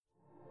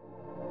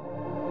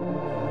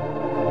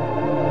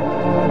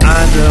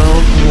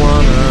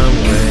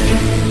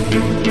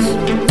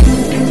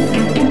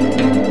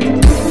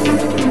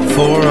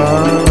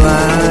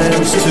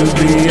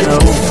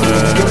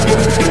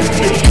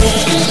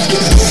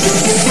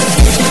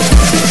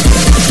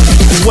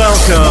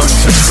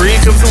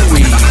Creek of the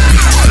week.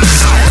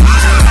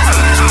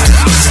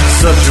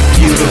 Such a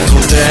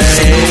beautiful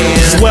day.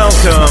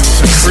 Welcome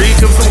to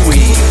Creek of the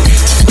week.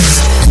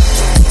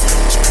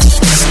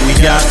 We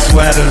got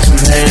sweaters and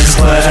hand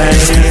play.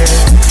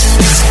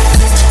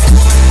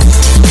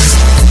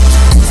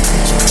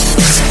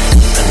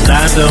 And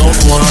I don't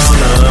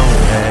wanna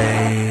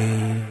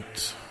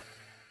wait.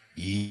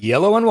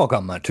 Hello and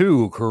welcome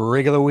to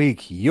Creek of the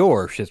Week,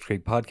 your Schitt's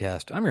Creek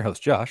podcast. I'm your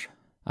host, Josh.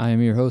 I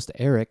am your host,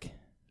 Eric.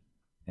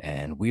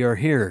 And we are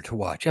here to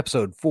watch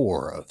episode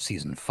 4 of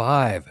season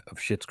 5 of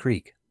Schitt's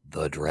Creek,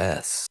 The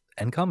Dress,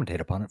 and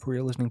commentate upon it for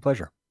your listening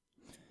pleasure.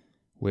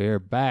 We're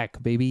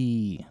back,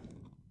 baby.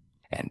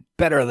 And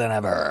better than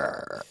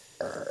ever.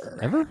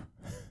 Ever?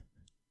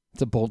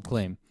 It's a bold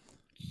claim.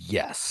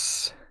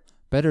 Yes.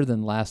 Better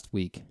than last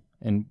week,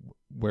 and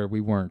where we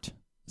weren't.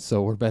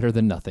 So we're better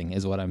than nothing,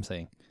 is what I'm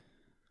saying.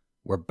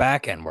 We're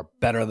back and we're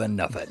better than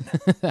nothing.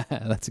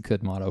 That's a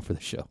good motto for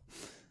the show.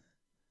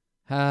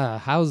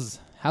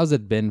 How's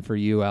it been for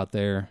you out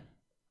there?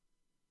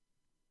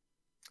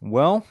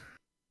 Well,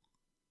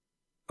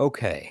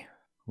 okay.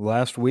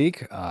 Last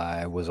week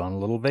I was on a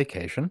little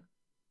vacation,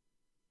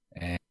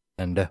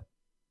 and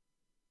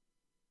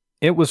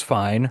it was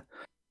fine,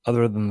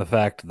 other than the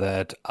fact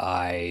that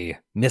I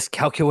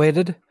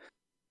miscalculated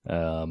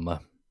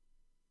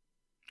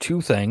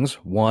two things.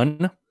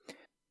 One,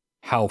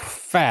 how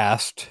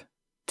fast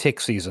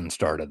tick season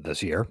started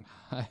this year.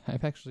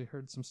 I've actually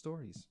heard some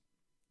stories.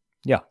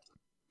 Yeah.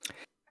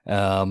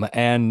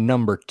 And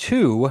number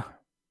two,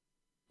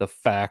 the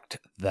fact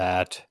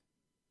that,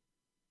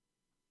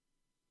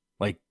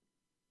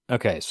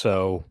 okay,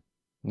 so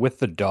with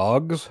the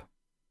dogs,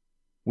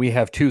 we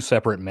have two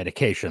separate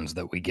medications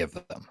that we give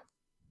them.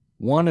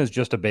 One is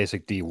just a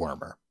basic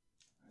dewormer.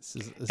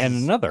 This and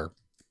is another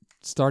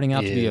starting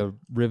out to be a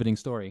riveting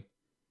story.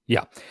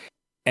 Yeah.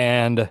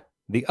 And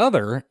the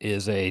other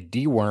is a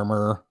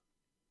dewormer,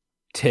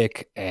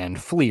 tick, and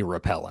flea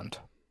repellent.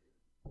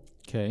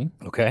 Okay.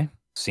 Okay.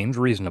 Seems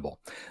reasonable.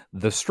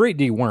 The straight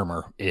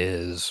dewormer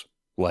is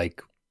a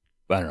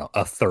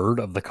third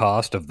of the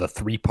cost of the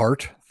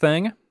 3-part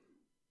thing.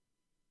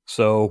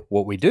 So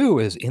what we do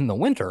is in the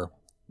winter,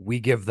 we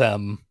give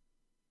them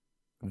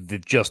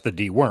just the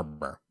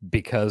dewormer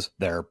because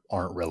there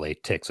aren't really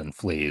ticks and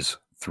fleas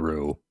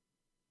through,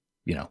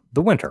 the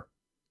winter.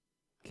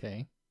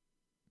 Okay.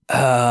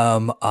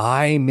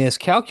 I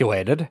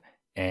miscalculated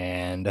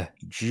and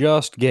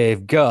just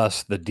gave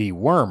Gus the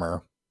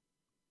dewormer,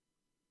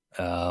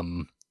 a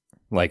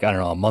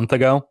month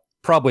ago,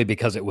 probably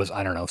because it was,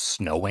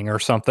 snowing or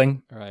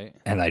something. Right.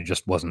 And I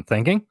just wasn't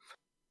thinking.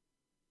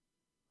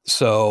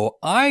 So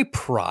I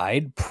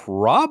pried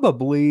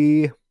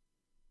probably,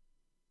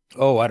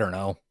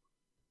 a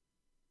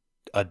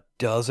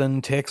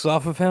dozen ticks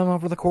off of him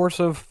over the course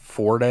of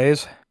 4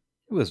 days.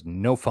 It was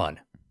no fun.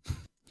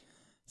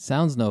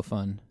 Sounds no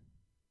fun.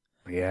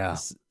 Yeah.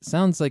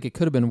 Sounds like it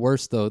could have been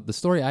worse, though. The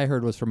story I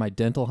heard was from my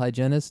dental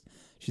hygienist.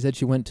 She said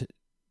she went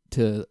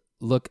to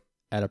look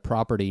at a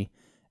property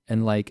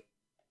and I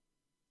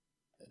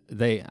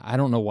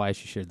don't know why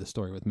she shared the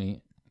story with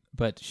me,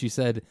 but she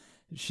said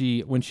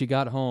when she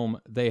got home,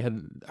 they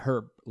had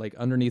her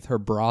underneath her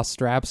bra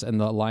straps and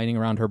the lining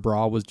around her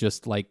bra was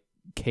just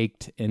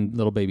caked in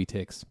little baby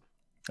ticks.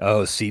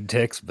 Oh, seed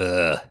ticks?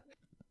 Bleh.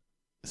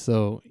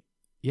 So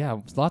yeah,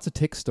 lots of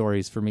tick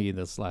stories for me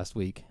this last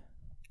week.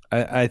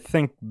 I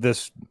think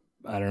this,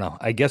 I don't know,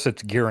 I guess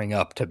it's gearing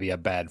up to be a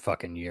bad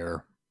fucking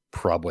year.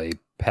 Probably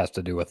has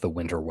to do with the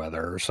winter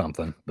weather or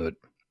something, but...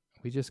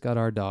 We just got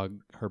our dog,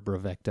 her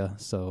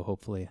Bravecta, so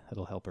hopefully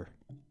it'll help her.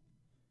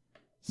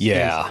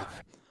 Yeah.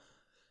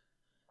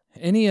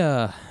 Any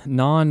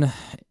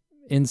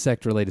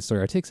non-insect related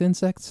story? Are ticks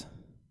insects?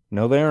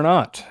 No, they are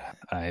not.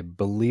 I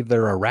believe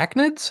they're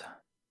arachnids?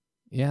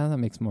 Yeah, that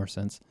makes more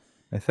sense.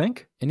 I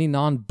think. Any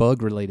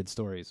non-bug related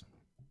stories?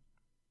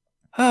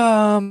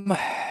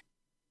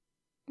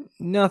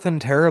 Nothing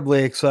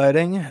terribly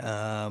exciting.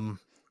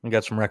 I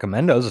got some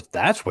recommendos if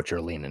that's what you're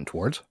leaning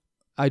towards.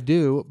 I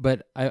do,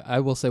 but I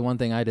will say one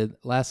thing I did.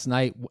 Last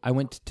night, I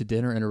went to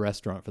dinner in a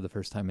restaurant for the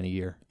first time in a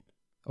year.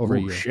 Over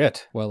a year.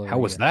 Shit. Well, how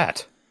was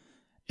that?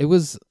 I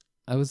was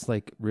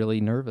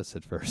really nervous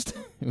at first.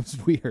 It was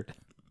weird.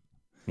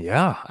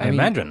 Yeah, I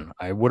imagine.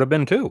 I would have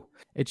been too.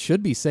 It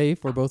should be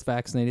safe. We're both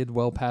vaccinated,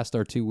 well past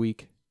our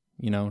 2-week,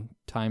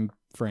 time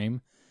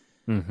frame.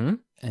 Mm-hmm.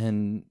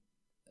 And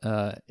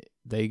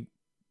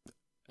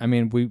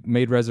we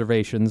made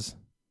reservations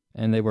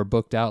and they were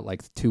booked out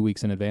 2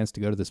 weeks in advance to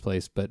go to this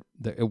place, but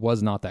it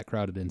was not that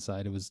crowded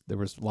inside. There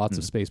was lots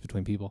of space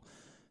between people.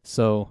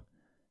 So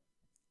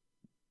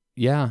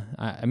yeah,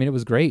 it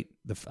was great.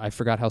 I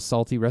forgot how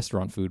salty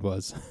restaurant food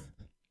was,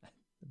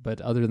 but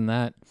other than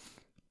that,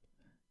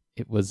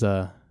 it was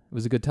a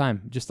good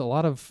time. Just a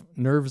lot of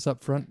nerves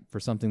up front for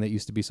something that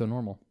used to be so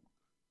normal.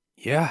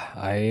 Yeah,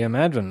 I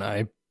imagine.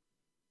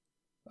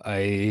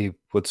 Let's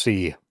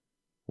see.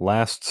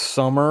 Last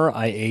summer,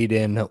 I ate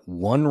in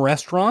one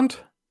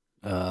restaurant.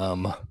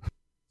 I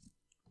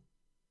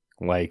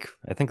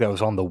think that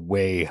was on the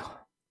way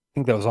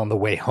think that was on the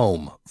way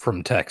home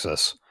from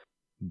Texas.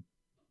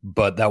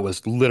 But that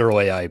was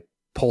literally, I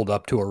pulled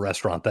up to a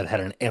restaurant that had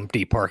an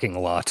empty parking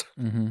lot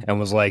Mm-hmm. and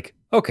was like,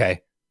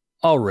 okay,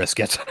 I'll risk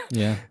it.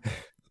 Yeah.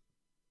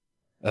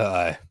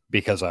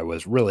 Because I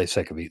was really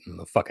sick of eating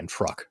the fucking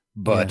truck.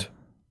 But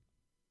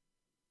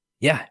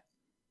yeah.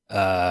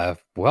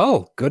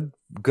 Well, good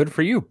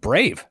for you.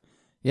 Brave.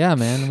 Yeah,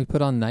 man. We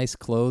put on nice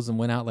clothes and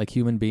went out like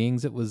human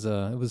beings. It was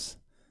a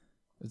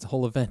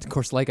whole event. Of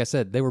course, like I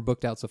said, they were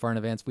booked out so far in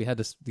advance. We had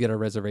to get our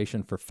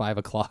reservation for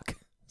 5:00.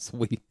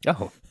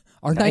 So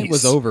our night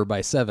was nice. over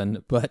by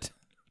 7, but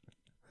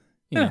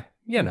Yeah,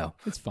 you know.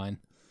 it's fine.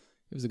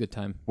 It was a good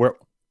time.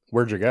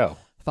 Where'd you go?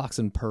 Fox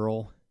and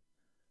Pearl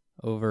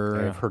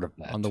over I've heard of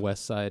that. on the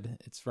west side.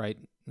 It's right,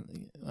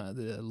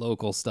 the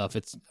local stuff.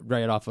 It's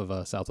right off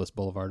of Southwest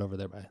Boulevard over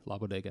there by La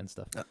Bodega and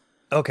stuff.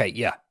 Okay,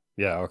 yeah.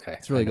 Yeah, okay.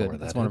 It's really I know good. where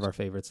It's that one of is. our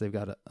favorites. They've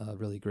got a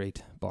really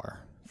great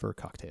bar for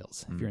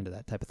cocktails if you're into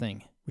that type of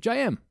thing, which I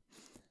am.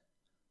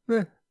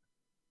 Eh.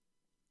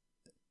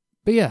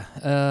 But yeah,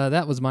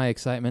 that was my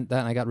excitement. That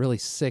and I got really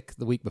sick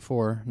the week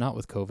before, not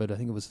with COVID. I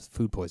think it was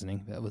food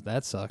poisoning.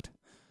 That sucked.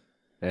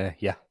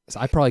 Yeah. So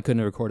I probably couldn't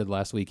have recorded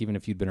last week even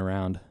if you'd been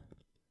around,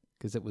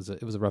 because it was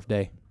a rough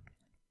day.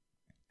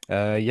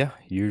 Yeah.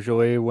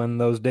 Usually when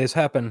those days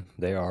happen,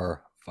 they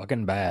are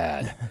fucking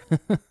bad.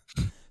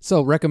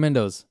 So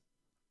recommendos,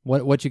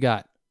 what you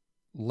got?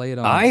 Lay it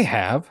on. I us.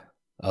 have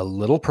a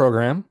little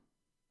program,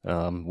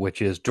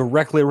 which is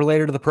directly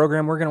related to the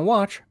program we're going to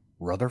watch,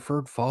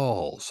 Rutherford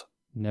Falls.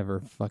 Never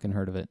fucking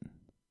heard of it.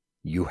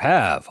 You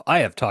have. I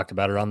have talked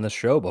about it on this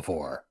show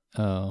before.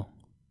 Oh,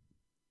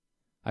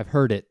 I've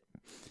heard it.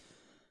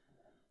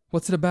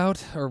 What's it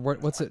about, or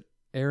what's it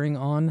airing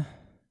on?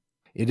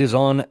 It is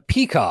on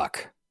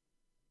Peacock.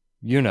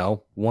 You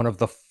know, one of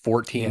the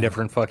 14 Yeah.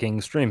 different fucking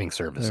streaming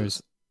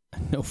services.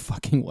 There's no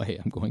fucking way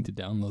I'm going to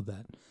download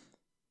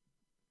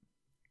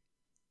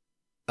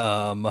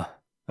that.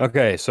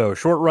 Okay, so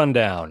short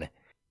rundown.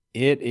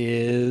 It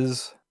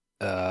is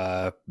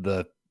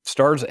the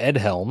stars Ed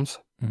Helms,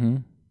 Mm-hmm.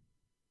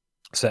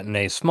 set in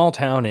a small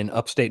town in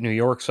upstate New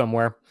York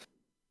somewhere,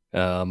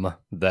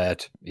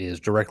 that is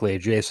directly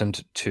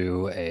adjacent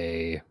to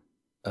a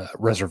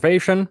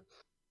reservation,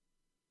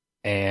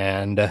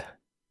 and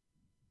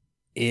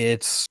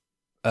it's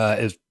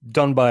is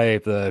done by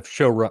the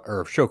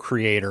show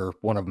creator.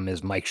 One of them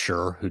is Mike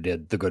Schur, who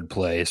did The Good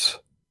Place,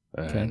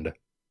 and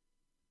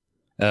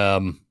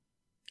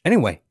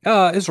anyway,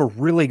 it's a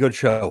really good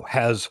show.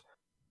 Has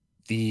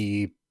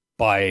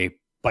by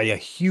a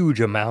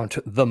huge amount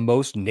the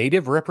most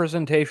native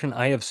representation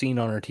I have seen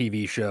on a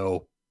TV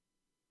show,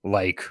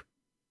 like,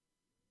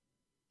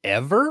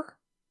 ever.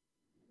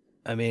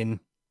 I mean,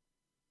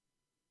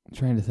 I'm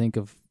trying to think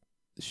of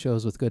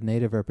shows with good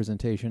native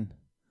representation.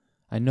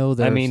 I know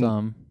there are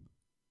some,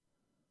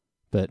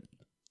 but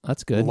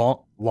that's good.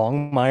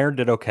 Longmire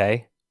did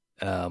okay.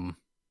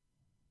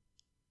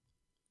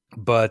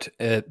 But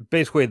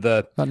basically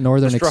About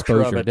Northern structure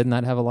of Exposure. it- Didn't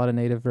that have a lot of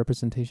native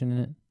representation in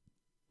it?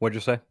 what'd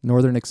you say?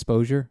 Northern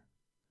Exposure?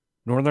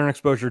 Northern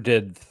Exposure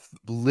did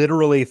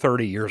literally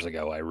 30 years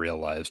ago, I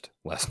realized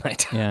last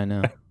night. Yeah, I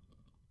know.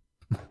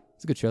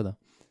 It's a good show, though.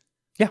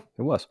 Yeah,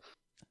 it was.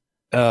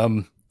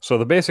 So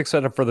the basic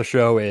setup for the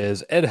show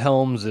is Ed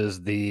Helms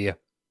is the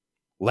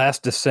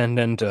last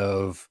descendant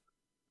of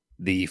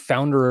the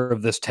founder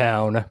of this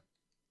town,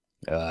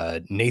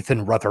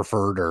 Nathan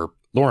Rutherford, or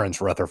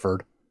Lawrence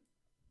Rutherford.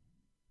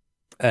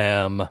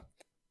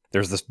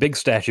 There's this big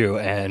statue,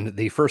 and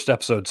the first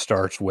episode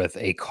starts with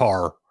a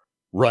car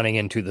running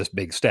into this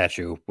big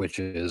statue, which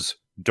is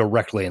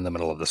directly in the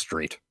middle of the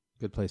street.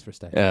 Good place for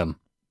statue.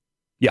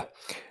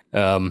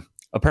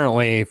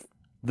 Apparently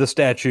the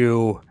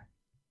statue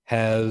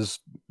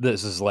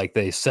this is like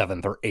the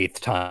 7th or 8th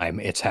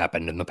time it's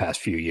happened in the past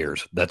few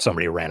years that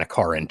somebody ran a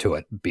car into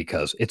it,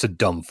 because it's a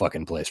dumb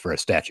fucking place for a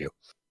statue.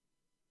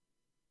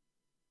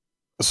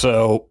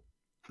 So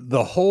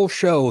the whole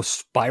show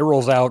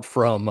spirals out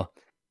from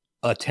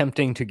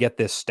attempting to get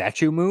this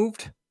statue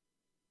moved,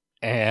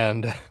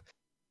 and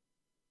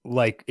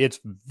like, it's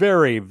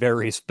very,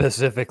 very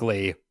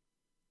specifically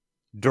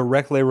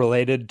directly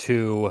related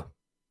to,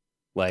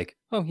 like,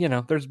 oh,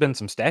 there's been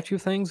some statue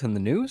things in the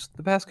news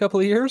the past couple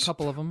of years. A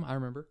couple of them, I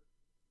remember.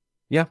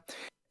 Yeah.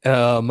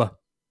 And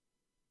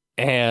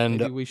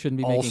Maybe we shouldn't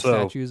be making also-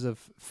 statues of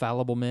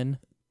fallible men.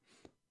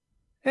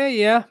 hey,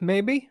 yeah,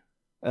 maybe.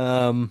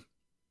 And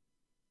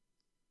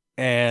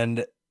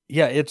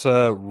yeah, it's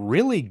a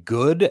really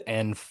good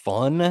and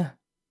fun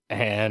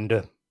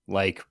and,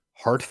 like,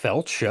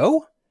 heartfelt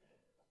show.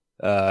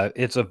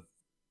 It's a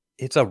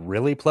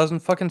really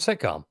pleasant fucking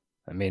sitcom.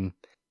 I mean,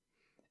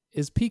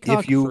 Is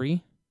Peacock you-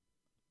 free?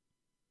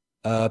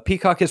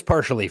 Peacock is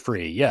partially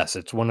free. Yes,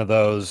 it's one of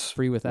those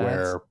Free with ads?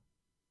 where,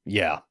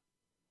 yeah.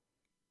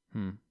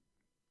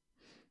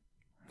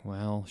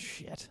 Well,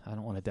 shit. I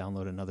don't want to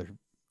download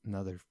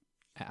another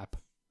app.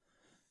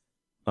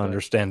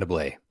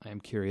 Understandably, I am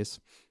curious.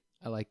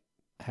 I like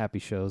happy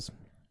shows.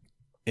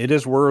 it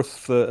is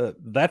worth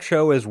that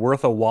show is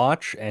worth a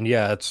watch, and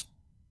yeah,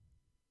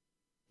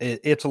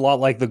 it's a lot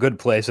like The Good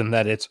Place in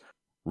that it's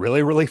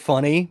really, really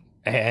funny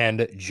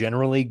and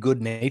generally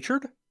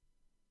good-natured.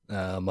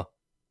 And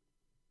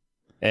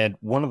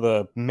one of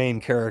the main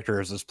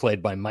characters is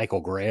played by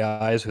Michael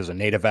Greyeyes, who's a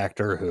native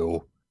actor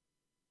who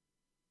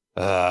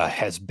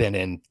has been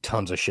in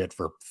tons of shit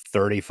for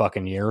 30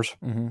 fucking years.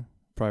 Mm-hmm.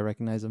 Probably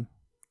recognize him.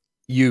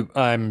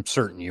 I'm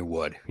certain you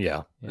would,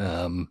 yeah.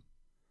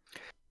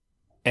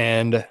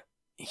 And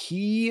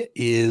he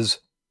is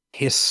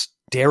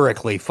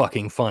hysterically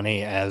fucking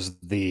funny as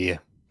the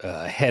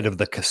head of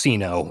the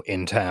casino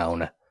in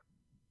town.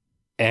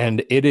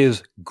 And it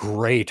is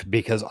great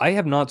because I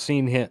have not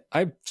seen him.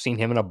 I've seen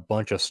him in a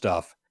bunch of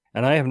stuff,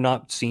 and I have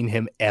not seen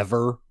him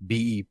ever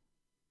be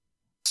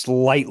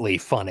slightly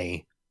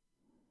funny,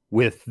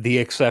 with the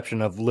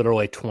exception of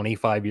literally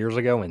 25 years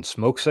ago in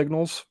Smoke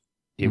Signals.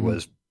 He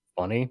was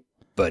funny,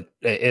 but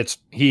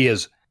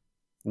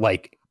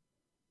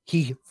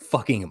he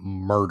fucking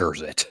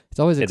murders it. It's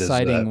always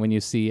exciting when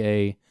you see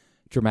a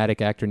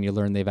dramatic actor and you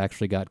learn they've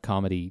actually got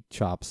comedy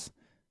chops.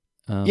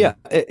 Yeah,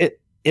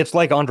 it's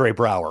like Andre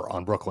Braugher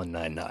on Brooklyn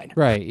Nine-Nine.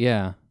 Right,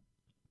 yeah.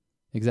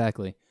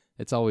 Exactly.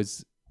 It's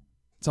always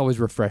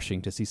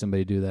refreshing to see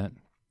somebody do that.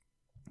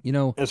 You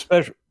know,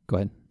 go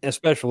ahead.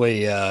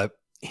 Especially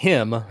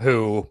him,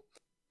 who,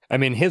 I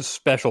mean, his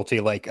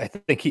specialty, like, I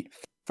think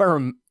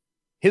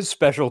his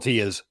specialty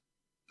is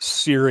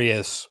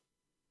serious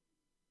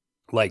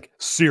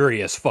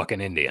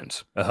fucking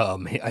Indians.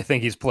 I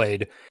think he's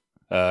played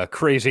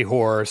Crazy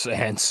Horse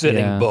and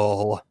Sitting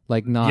Bull.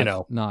 Like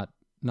not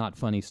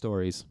funny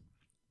stories.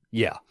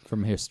 Yeah.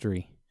 From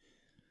history.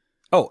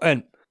 Oh,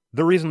 and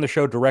the reason the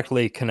show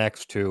directly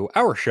connects to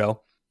our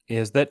show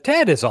is that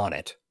Ted is on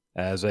it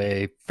as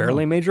a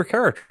fairly major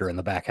character in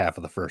the back half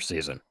of the first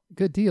season.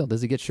 Good deal.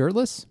 Does he get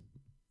shirtless?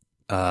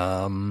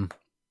 No,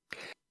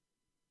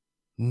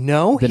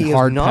 then he is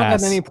hard not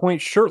pass. at any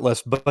point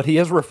shirtless, but he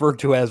is referred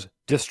to as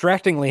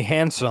distractingly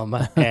handsome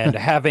and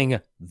having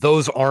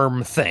those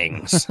arm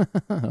things.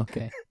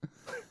 Okay.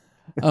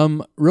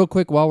 Real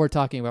quick, while we're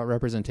talking about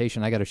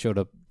representation, I got a show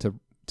to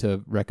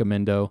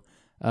recommendo.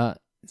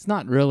 It's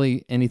not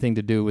really anything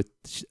to do with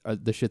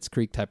the Schitt's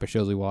Creek type of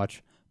shows we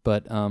watch,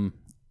 but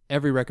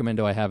every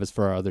recommendo I have is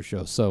for our other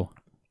show, so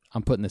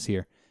I'm putting this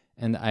here.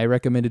 And I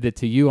recommended it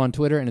to you on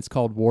Twitter, and it's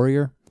called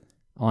Warrior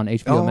on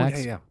HBO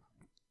Max. Yeah.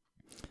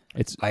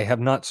 I have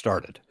not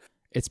started.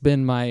 It's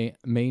been my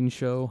main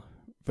show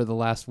for the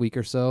last week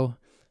or so,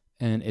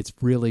 and it's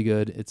really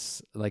good.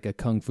 It's like a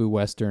kung fu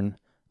western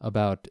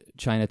about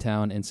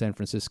Chinatown in San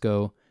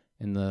Francisco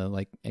in the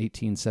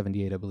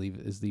 1878, I believe,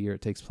 is the year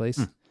it takes place.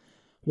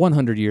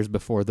 100 years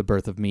before the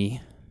birth of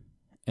me,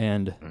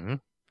 and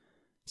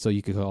so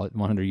you could call it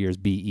 100 years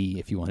BE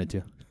if you wanted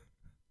to.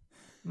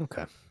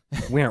 Okay,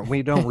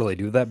 we don't really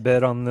do that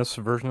bit on this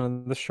version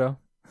of the show.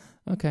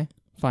 Okay,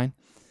 fine.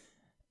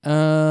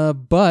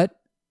 But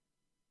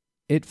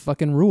it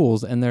fucking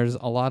rules, and there's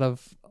a lot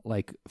of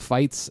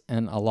fights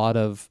and a lot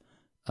of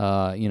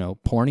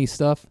porny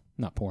stuff.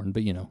 Not porn,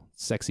 but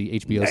sexy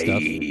HBO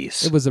stuff.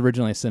 It was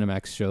originally a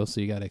Cinemax show,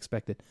 so you got to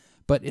expect it.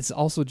 But it's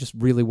also just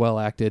really well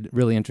acted,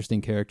 really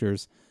interesting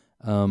characters,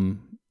 and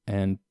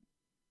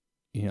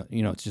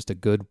it's just a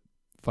good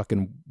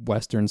fucking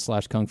western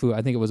 / kung fu.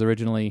 I think it was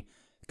originally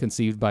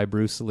conceived by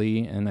Bruce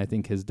Lee, and I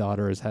think his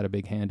daughter has had a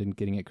big hand in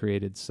getting it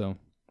created. So,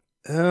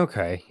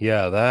 okay,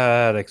 yeah,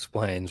 that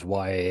explains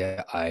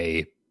why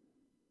I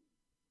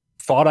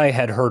thought I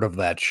had heard of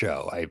that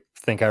show. I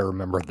think I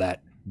remember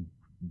that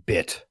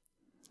bit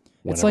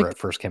whenever it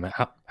first came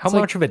out. How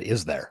much of it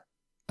is there?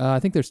 I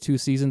think there's 2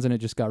 seasons, and it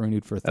just got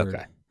renewed for a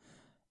 3rd.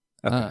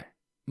 Okay.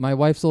 My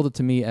wife sold it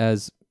to me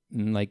as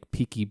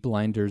Peaky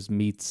Blinders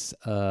meets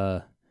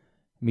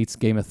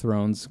Game of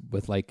Thrones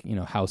with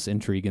house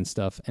intrigue and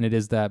stuff, and it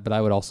is that. But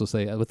I would also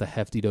say with a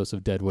hefty dose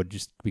of Deadwood,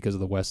 just because of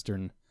the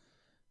western,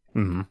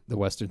 the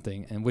western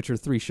thing, and which are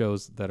 3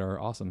 shows that are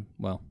awesome.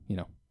 Well,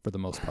 for the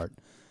most part,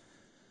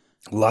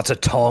 lots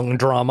of Tong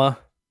drama.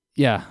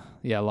 Yeah,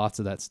 lots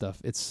of that stuff.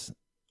 It's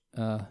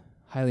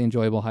highly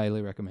enjoyable,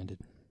 highly recommended.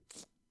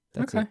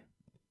 That's it.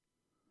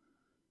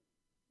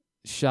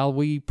 Shall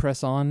we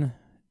press on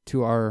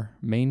to our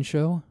main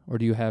show, or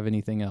do you have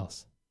anything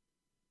else?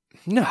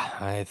 No,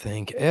 I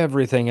think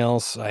everything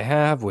else I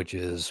have, which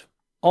is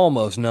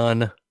almost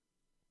none,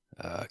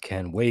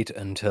 can wait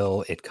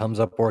until it comes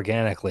up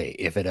organically,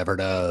 if it ever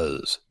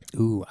does.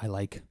 Ooh, I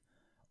like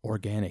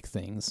organic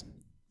things.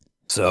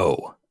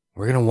 So,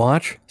 we're going to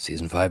watch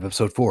Season 5,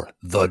 Episode 4,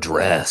 The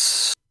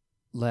Dress.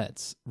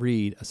 Let's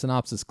read a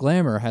synopsis.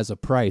 Glamour has a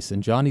price,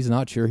 and Johnny's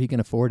not sure he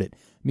can afford it.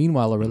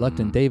 Meanwhile, a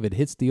reluctant David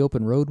hits the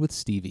open road with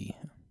Stevie.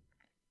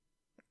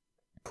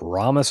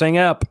 Promising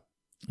ep.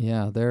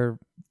 Yeah, their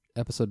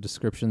episode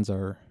descriptions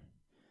are,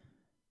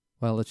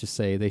 well, let's just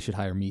say they should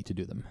hire me to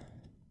do them.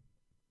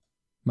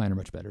 Mine are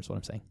much better, is what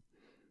I'm saying.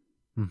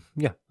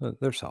 Yeah,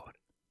 they're solid.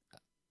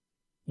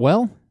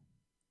 Well,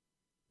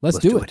 let's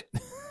do it.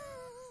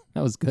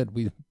 That was good.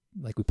 We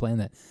planned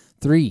that.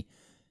 3,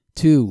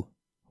 2,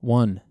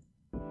 1.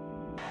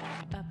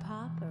 A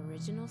Pop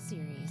Original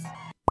Series.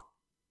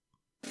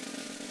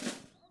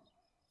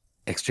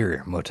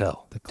 exterior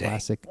motel. The day.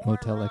 classic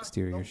motel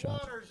exterior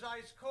shot. Water's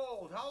ice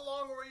cold. How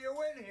long were you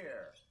in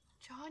here?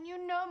 John,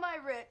 you know my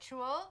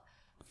ritual.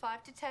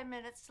 5 to 10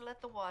 minutes to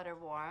let the water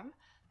warm.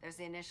 There's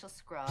the initial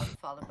scrub,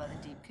 followed by the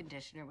deep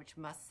conditioner, which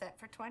must set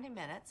for 20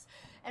 minutes.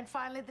 And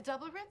finally, the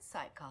double rinse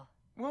cycle.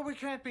 Well, we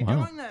can't be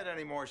Wow. doing that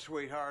anymore,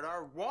 sweetheart.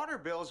 Our water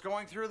bill's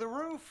going through the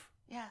roof.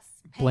 Yes,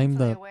 Blame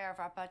painfully the aware of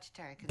our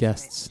budgetary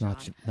Guests,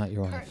 constraints, John. not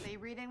your wife. Currently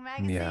reading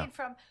magazine Yeah.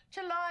 from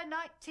July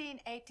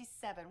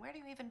 1987. Where do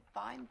you even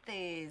find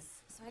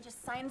these? So I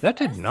just signed That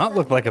for did not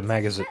look like a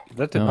magazine.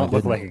 That did No, it not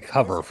look didn't. like a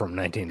cover from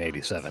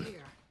 1987.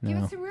 Give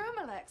No. us some room,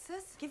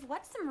 Alexis. Give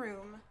what some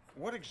room?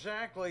 What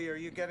exactly are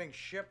you getting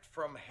shipped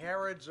from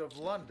Harrods of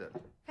London?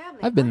 Family,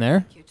 I've been I'd there.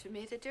 like you to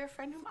meet a dear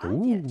friend whom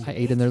I've yet to I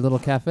ate in meet. their little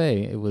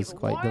cafe. It was Give a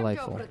quite warm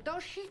delightful. Joe,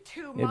 don't she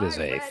too, It my is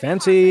a red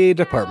fancy carpet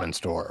now department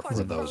store for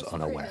the those close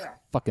unaware. premiere.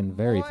 Fucking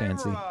very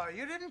fancy. Moira,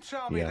 you didn't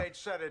tell me Yeah. they'd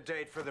set a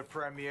date for the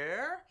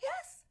premiere.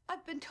 Yes,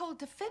 I've been told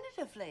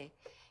definitively.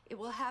 It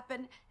will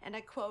happen, and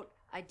I quote,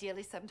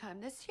 ideally sometime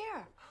this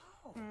year.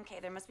 Okay,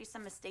 there must be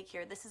some mistake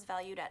here. This is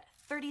valued at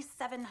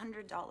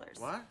 $3,700.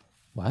 What?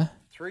 What?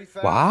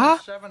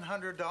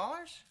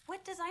 $3,700?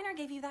 What designer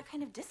gave you that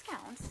kind of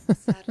discount?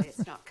 Sadly,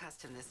 it's not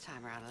custom this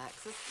time around,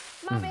 Alexis.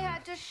 Mommy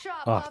had to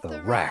shop Off off the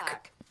the rack.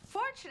 rack.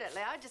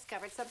 Fortunately, I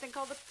discovered something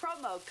called the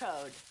promo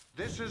code.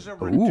 This is a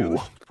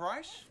reduced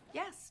price?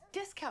 Yes,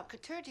 discount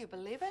couture, do you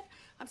believe it?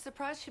 I'm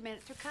surprised she made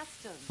it through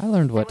customs. I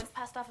learned I what once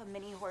passed off a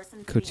mini horse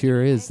and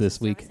couture is this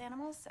to service week.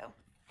 animals, so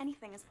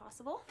anything is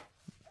possible.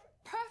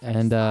 Perfect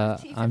and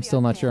spot, chief I'm of still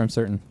young not sure men. I'm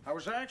certain. I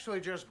was actually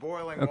just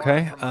boiling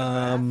Okay. water for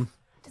my bath.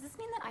 Does this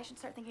mean that I should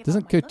start thinking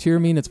Doesn't about my couture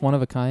look? mean it's one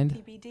of a kind?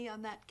 TBD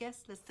on that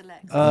guest list,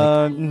 Alexis.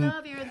 Uh, I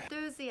love your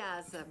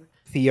enthusiasm.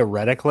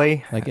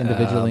 Theoretically, Like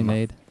individually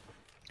made?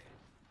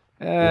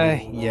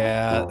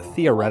 yeah,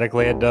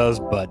 theoretically it does,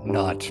 but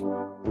not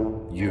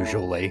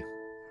usually.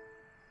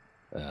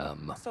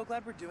 So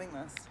glad we're doing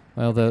this.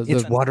 Well,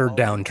 It's the watered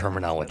down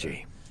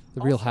terminology.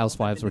 Real Also,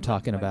 Housewives I've were been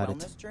talking doing my about it.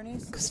 wellness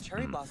journeys.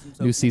 Cherry Blossom's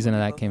New open season of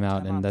when we that both came have out,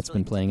 time and off, that's so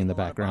been we playing can in the tick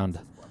a lot of background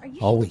boxes for it. Are you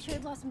all sure the week. cherry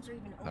blossoms are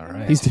even open? All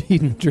right. He's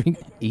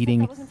eating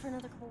That wasn't for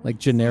another couple like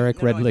weeks. generic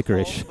No, red I called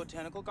licorice. the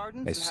botanical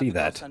gardens I and see had the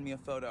girl that. Send me a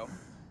photo.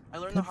 I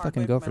learned Could the hard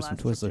fucking way go from for my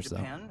some last trip to Twizzlers, though.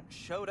 Japan.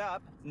 Showed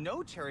up,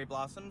 no cherry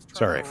blossoms. turned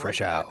Sorry, right fresh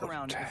back out.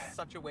 around. It was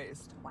such a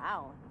waste.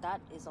 Wow,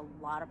 that is a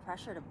lot of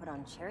pressure to put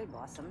on cherry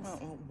blossoms.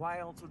 Well, why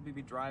else would we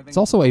be driving? It's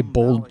also a from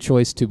bold Valley?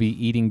 choice to be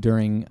eating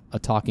during a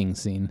talking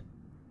scene.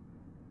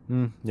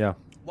 Yeah.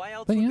 Why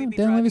else But would yeah, we be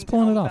Dan driving Levy's to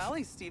pulling it Elm off.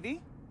 Valley,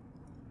 Stevie?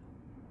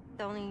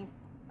 The only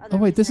Oh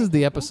wait, this is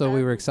the episode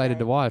we were excited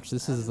to watch.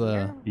 This is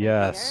the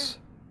Yes.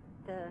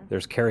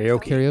 There's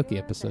karaoke. karaoke You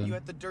episode.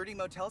 at the dirty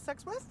motel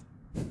sex with?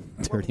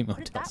 Dirty Put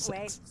it motel that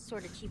way, sex.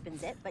 sort of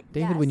cheapens it, but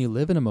David, when yes, you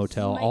live in a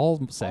motel, might all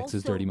sex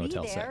is also dirty be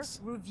motel there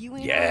sex.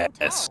 reviewing Yes.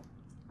 the hotel.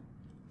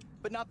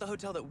 But not the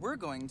hotel that we're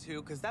going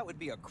to, because that would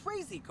be a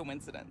crazy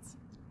coincidence.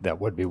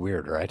 That would be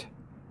weird, right?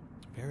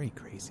 Very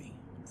crazy.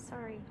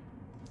 Sorry.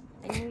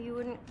 I knew you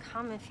wouldn't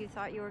come if you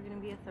thought you were going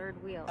to be a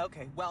third wheel.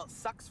 Okay, well,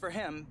 sucks for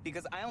him,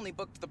 because I only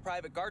booked the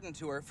private garden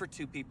tour for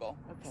 2 people.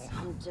 Okay,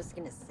 I'm just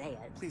going to say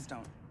it. Please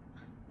don't.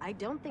 I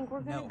don't think we're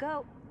going to No.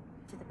 go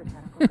to the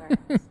botanical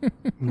gardens.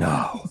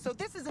 No. So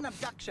this is an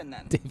abduction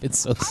then? David's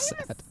so I am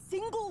sad. a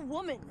single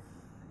woman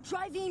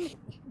driving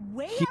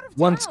way He out of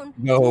wants town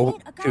to go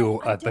meet a guy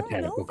to I a don't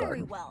botanical know very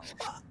garden. well.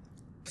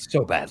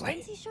 So badly.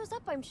 Once he shows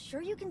up, I'm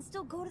sure you can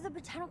still go to the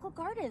botanical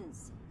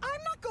gardens.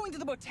 I'm not going to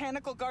the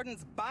botanical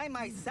gardens by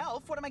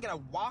myself. What am I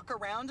gonna walk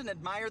around and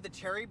admire the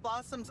cherry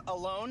blossoms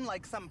alone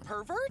like some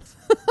pervert?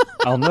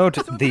 I'll note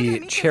So if we're gonna the meet this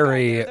guy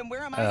cherry here, then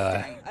where am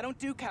I staying? I don't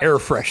do couches. air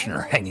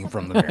freshener hanging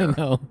from the I mirror.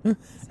 know.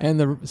 And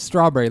the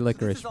strawberry So this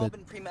licorice, has all but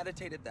been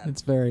premeditated then.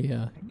 it's very You know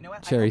what? I hope for your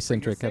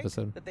cherry-centric sake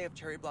episode. That they have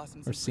cherry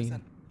blossoms Or in scene.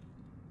 prison.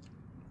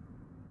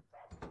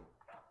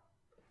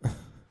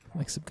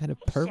 like some kind of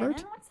pervert.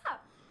 Shannon, what's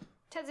up?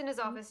 Ted's in his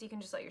office. You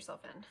can just let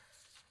yourself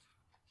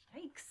in.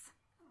 Yikes.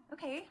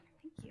 Okay,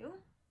 thank you.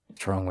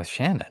 What's wrong with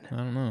Shannon? I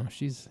don't know.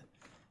 She's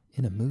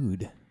in a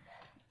mood.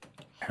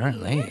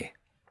 Apparently.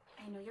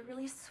 I know you're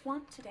really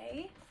swamped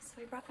today,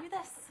 so I brought you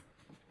this.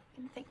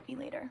 You can thank me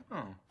later.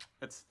 Oh,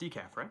 that's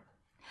decaf, right?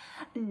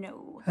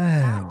 No,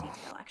 that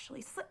detail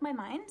actually slipped my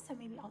mind, so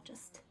maybe I'll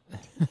just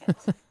take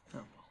it.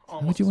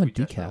 Almost you a want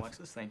sweet gesture, decaf?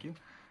 Alexis, thank you.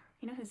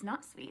 You know who's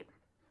not sweet?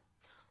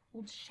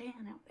 Old Shan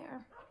out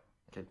there.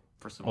 Okay,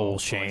 first of all, Old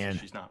Alexis, Shan.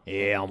 She's not.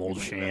 Yeah, I'm we old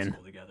went to vet Shan.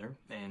 school together,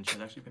 and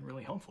she's actually been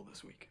really helpful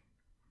this week.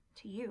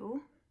 To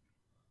you,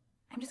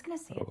 I'm just gonna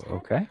say it. Ted.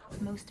 Okay.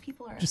 Most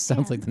people are. a Just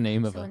sounds fan, like the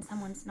name of so a- when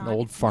someone's an not,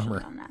 old it's usually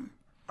farmer. on them.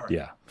 All right,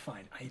 Yeah.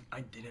 Fine.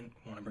 I didn't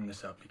want to bring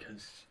this up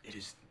because it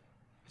is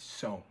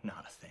so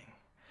not a thing.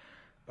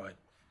 But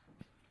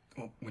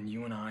well, when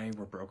you and I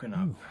were broken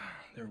up,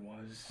 there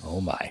was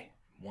Oh my.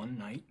 one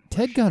night.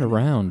 Ted got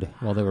around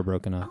while they were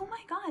broken up. Oh my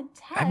God,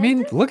 Ted. I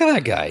mean, look at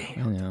that guy.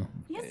 I know.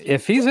 Yes, you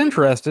If he's did.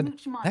 interested,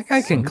 Smooch that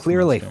guy can monster.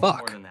 clearly monster. More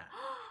fuck. than that.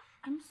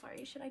 I'm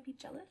sorry. Should I be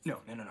jealous? No.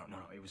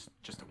 It was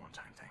just a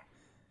one-time thing.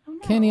 Oh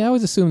Kenny, I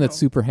always assume that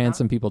super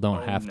handsome people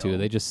don't have to.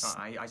 They just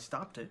I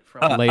stopped it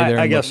from. lay there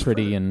I and guess- look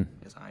pretty and.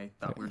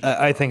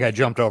 I think I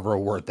jumped over a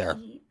word there.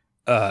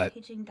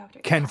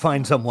 Can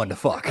find someone to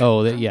fuck.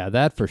 Oh, yeah,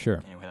 that for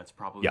sure. Anyway, that's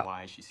probably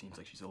why she seems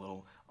like she's a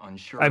little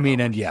unsure. I mean,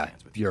 about and where she yeah,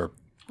 stands with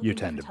you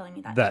tend to telling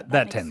me that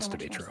makes tends so to much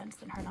be more true. sense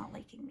than her not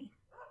liking me.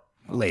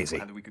 Lazy.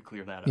 Glad that we could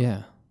clear that up.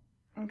 Yeah.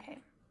 Okay.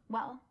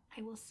 Well,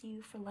 I will see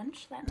you for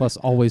lunch then. Plus,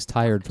 always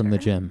tired from the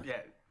gym. Yeah,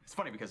 it's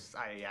funny because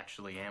I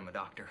actually am a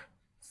doctor.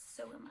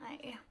 So am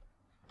I.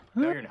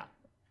 No, you're not.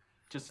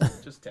 Just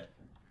Ted.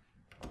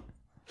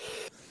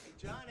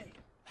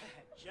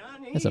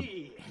 That's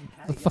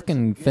the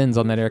fucking fins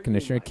on that air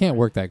conditioner. It can't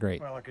work that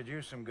great. Well, I could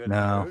use some good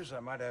No. news. I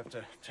might have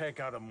to take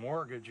out a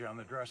mortgage on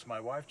the dress my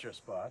wife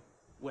just bought.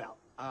 Well,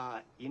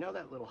 you know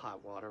that little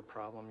hot water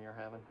problem you're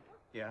having?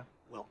 Yeah?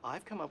 Well,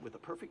 I've come up with a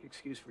perfect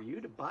excuse for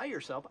you to buy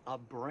yourself a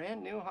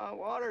brand new hot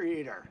water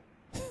heater.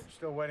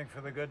 Still waiting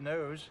for the good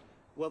news.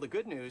 Well, the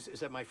good news is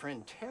that my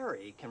friend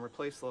Terry can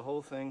replace the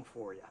whole thing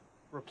for you.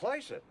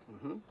 Replace it?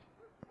 Mm-hmm.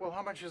 Well,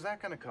 how much is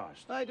that going to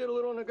cost? I did a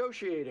little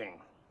negotiating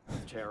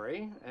with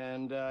Terry,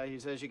 and he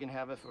says you can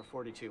have it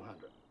for $4,200.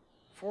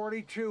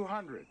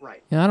 $4,200.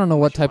 Right. Yeah, I don't know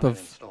what type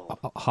of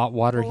hot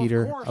water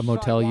heater a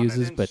motel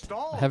uses, but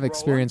I have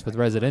experience with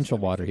residential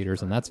water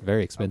heaters, and that's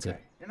very expensive.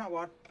 You know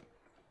what?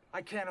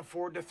 I can't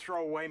afford to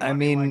throw away money I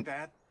mean, like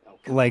that.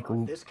 like,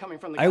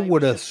 I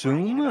would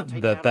assume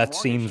that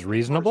seems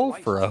reasonable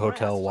for a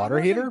hotel water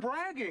heater,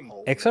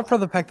 except for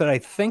the fact that I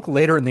think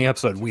later in the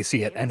episode we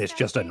see it and it's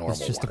just a normal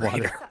just water water.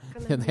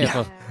 heater. They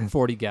have a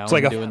 40 gallon It's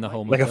like doing the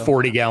whole like a motel.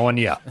 40-gallon,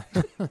 yeah.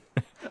 I'm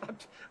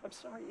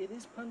sorry, it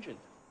is pungent.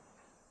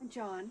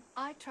 John,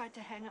 I tried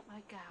to hang up my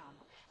gown,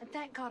 and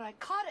thank God I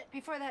caught it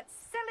before that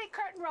silly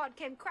curtain rod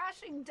came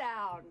crashing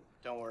down.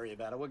 Don't worry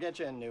about it. We'll get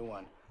you a new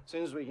one. As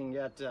soon as we can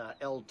get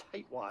El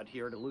Tightwad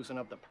here to loosen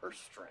up the purse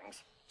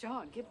strings.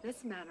 John, give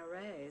this man a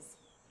raise.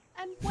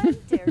 And when,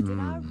 dear, did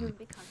our room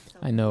become so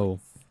I know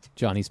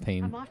Johnny's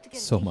pain I'm off to get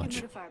so a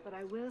much. dehumidifier, but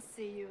I will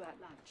see you at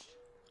lunch.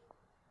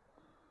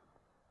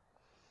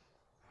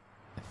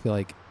 I feel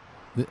like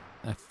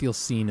I feel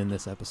seen in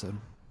this episode.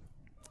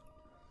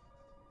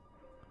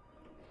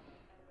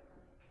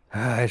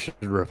 I should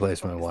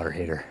replace my water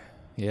heater.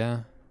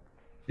 Yeah.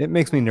 It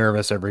makes me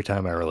nervous every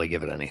time I really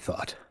give it any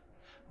thought.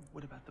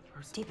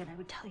 David, I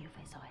would tell you if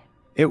I saw him.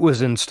 It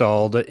was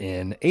installed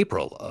in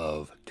April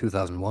of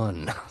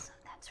 2001.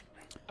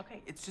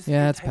 Okay, it's just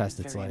Yeah, the it's type past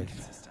is its very life.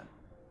 inconsistent.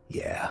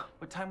 Yeah.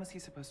 What time was he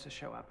supposed to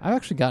show up? I've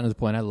actually gotten to the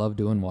point I love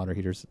doing water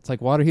heaters. It's like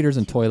water heaters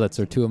and toilets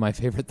are two of my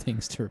favorite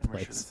things to We're sure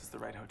replace. this is the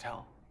right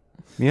hotel.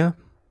 Yeah.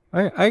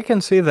 I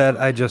can see that.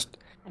 I just...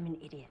 I'm an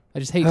idiot. I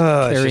just hate it's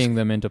carrying just-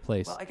 them into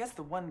place. Well, I guess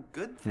the one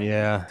good thing.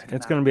 Yeah, to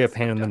it's come going out to be a of this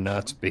pain in the abduction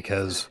nuts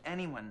because, is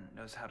anyone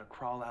knows how to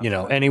crawl out. you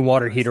know, from any under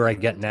water the heater I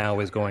skin get and now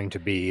take is care going of to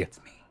it. be, It's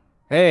me.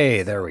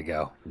 hey, there we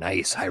go.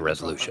 Nice, high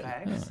resolution.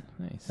 Bags,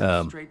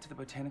 Nice. straight to the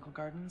botanical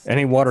gardens.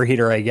 Any water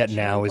heater I get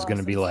now is going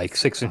to be like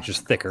 6 inches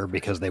thicker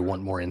because they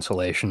want more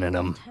insulation in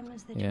them.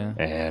 Yeah.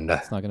 And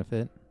It's not going to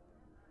fit.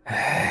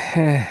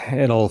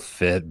 it'll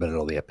fit, but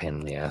it'll be a pain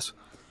in the ass.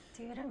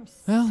 Dude, I'm so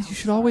Well, you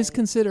should always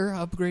consider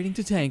upgrading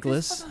to This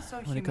tankless wasn't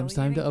so when it comes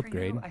time to humiliating for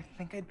you. upgrade. I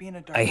think I'd be in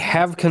a dark I place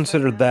have like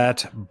considered that,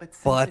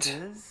 since but it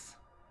is,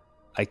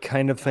 I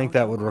kind of think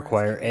that would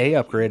require A,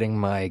 upgrading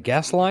my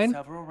gas line,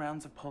 several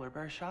rounds of polar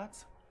bear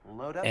shots.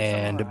 Load up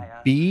and some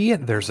Mariah, B,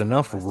 there's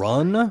enough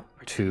run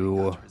pretend to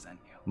not to resent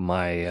you.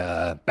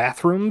 my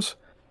bathrooms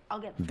I'll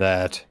get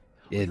that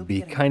it'd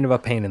be kind of a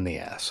pain in the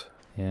ass.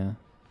 Yeah.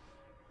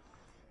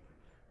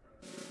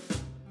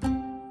 Oh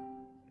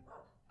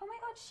my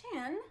god,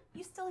 Shan,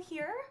 you still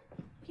here?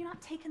 Have you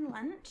not taken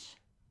lunch?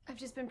 I've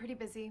just been pretty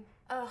busy.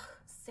 Ugh,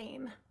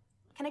 same.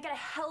 Can I get a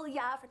hell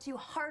yeah for two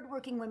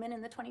hardworking women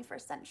in the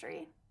 21st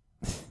century?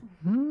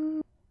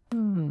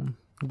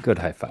 Good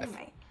high five.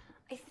 Anyway,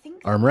 I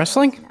think Arm you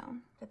wrestling? guys know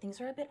that things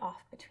are a bit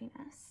off between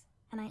us,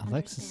 and I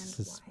Alexis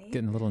understand is why.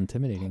 getting a little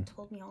intimidating. Ted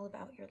told me all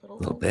about your little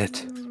Little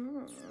bit.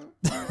 Almost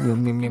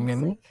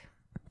like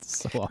It's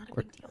so not a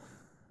awkward. big deal.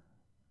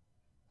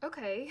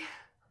 Okay.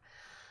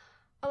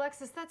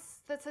 Alexis,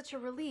 that's such a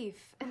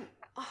relief. And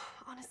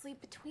honestly,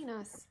 between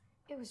us,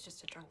 it was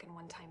just a drunken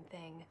one-time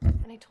thing.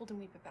 And I told him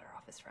we'd be better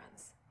off as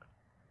friends.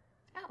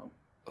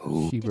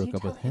 Oh, She did broke you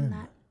up tell with him him.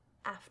 that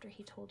after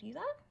he told you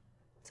that?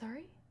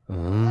 Sorry?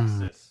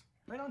 Alexis,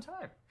 right on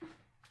time.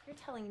 You're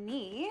telling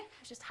me I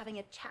was just having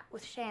a chat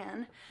with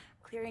Shan,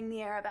 clearing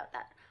the air about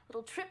that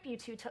little trip you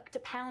two took to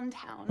Pound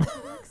Town.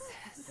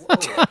 Whoa,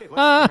 okay,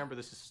 let's remember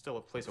this is still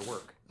a place of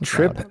work.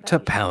 Trip to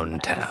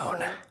Pound Town.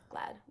 I'm so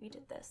glad we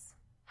did this.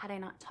 Had I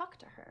not talked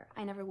to her,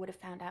 I never would have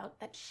found out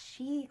that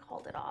she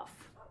called it off.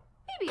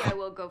 Maybe I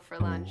will go for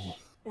lunch.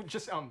 Well,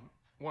 just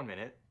 1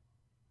 minute.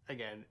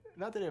 Again,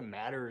 not that it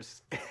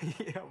matters,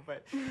 you know,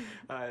 but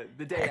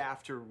the day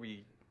after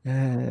we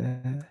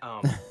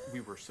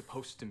were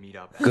supposed to meet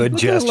up. Good Look at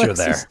gesture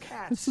Alexis.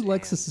 there. This is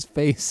Alexis's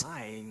face.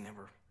 I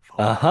never.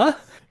 Uh-huh.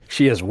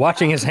 She is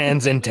watching his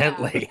hands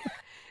intently.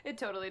 It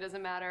totally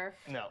doesn't matter.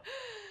 No.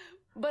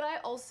 But I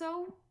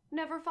also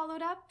never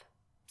followed up.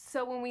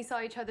 So when we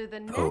saw each other the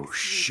next Oh, weekend at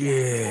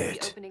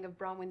shit. the opening of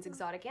Bronwyn's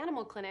Exotic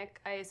Animal Clinic,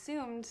 I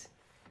assumed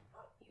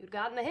you'd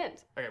gotten the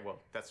hint. Okay, well,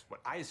 that's what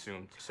I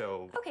assumed,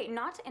 so... Okay,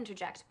 not to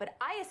interject, but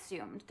I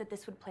assumed that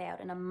this would play out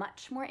in a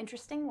much more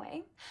interesting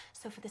way.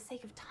 So for the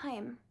sake of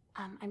time,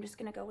 I'm just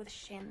gonna go with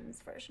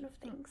Shannon's version of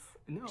things.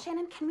 No.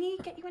 Shannon, can we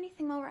get you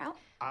anything while we're out?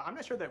 I'm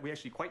not sure that we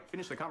actually quite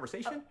finished the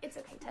conversation. Oh, it's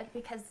okay, Ted,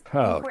 because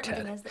Oh, the important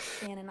Ted. thing is that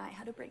Shannon and I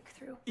had a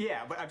breakthrough.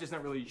 Yeah, but I'm just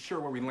not really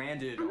sure where we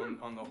landed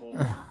on the whole...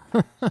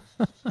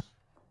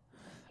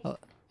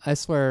 I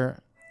swear,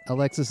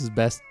 Alexis's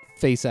best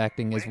face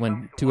acting is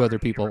when two other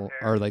people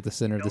are like the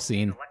center of the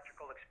scene.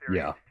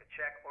 Yeah.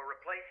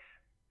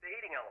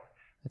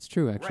 That's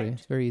true, actually.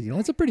 It's very easy.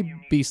 That's a pretty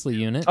beastly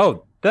unit.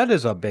 Oh, that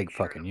is a big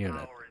fucking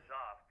unit.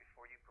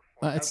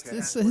 It's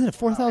isn't it a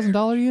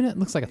 $4,000 unit? It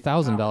looks like a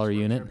 $1,000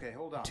 unit.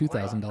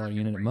 $2,000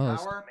 unit at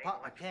most. Power?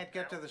 I can't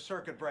get to the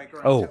circuit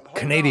breaker. Oh, until- hold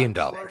Canadian on.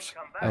 dollars.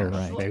 Oh,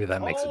 right. Maybe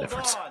that makes a Hold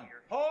difference. on.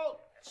 Hold.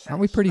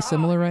 Aren't we pretty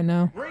similar right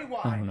now? I don't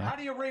Rewind. know. How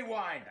do you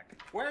rewind?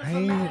 Where's I the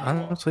manual?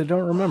 honestly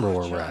don't remember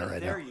where we're at right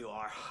There now. you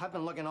are. I've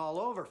been looking all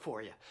over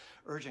for you.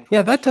 Urgent.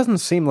 Yeah, that doesn't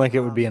seem like it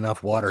would be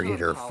enough water What's our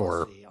heater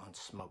for, policy on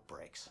smoke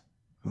breaks?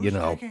 you Who's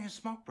know, taking a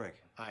smoke break?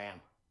 I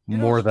am.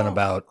 more than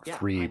about Yeah, I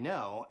 3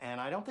 know, and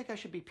I don't think I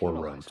should be 4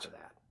 penalized rooms. for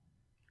that.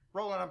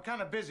 Roland, I'm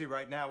kind of busy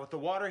right now with the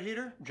water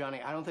heater.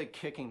 Johnny, I don't think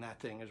kicking that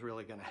thing is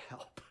really going to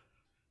help.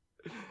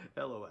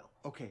 LOL.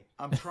 Okay,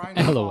 I'm trying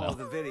to follow LOL.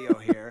 the video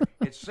here.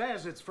 It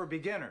says it's for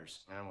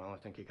beginners. Yeah, well, I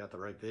think you got the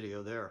right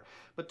video there.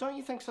 But don't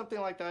you think something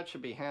like that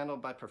should be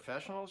handled by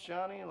professionals,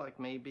 Johnny? Like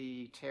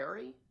maybe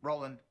Terry?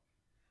 Roland,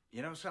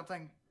 you know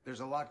something? There's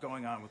a lot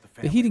going on with the The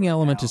family. heating right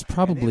element now, is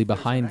probably and if there's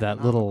behind an that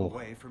economical little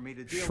way for me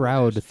to deal with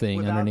shroud this thing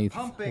without underneath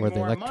pumping where the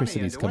more money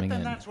electricity's into it, coming then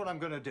in. That's what I'm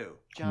going to do.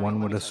 Johnny, One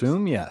let would me tell you assume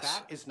something. yes.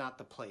 That is not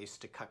the place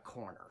to cut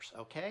corners,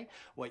 okay?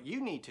 What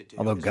you need to do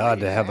Although, is God,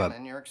 to have a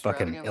re-examine your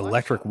fucking extravagant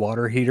electric lifestyle.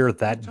 water heater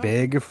that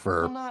big Well,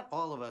 for... not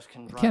all of us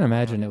can I drive can't around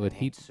imagine in it would an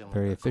heat 8-cylinder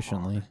very car.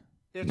 efficiently.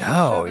 It's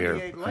No, a you're...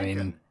 78 I mean,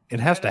 Lincoln, it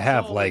has and to it's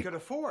have, all we like, could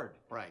afford.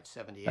 Right,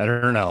 78. I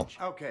don't know,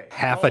 Okay.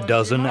 half a Roland, do you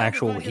dozen mind if I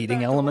actual get heating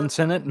back to elements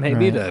work? in it,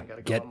 maybe, Right. to I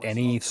gotta go get on my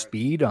any smoke break.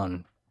 speed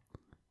on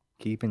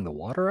keeping the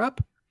water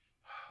up?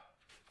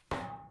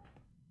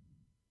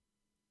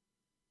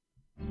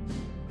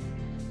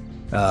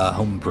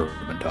 Home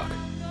improvement talk.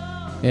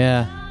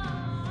 Yeah.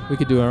 We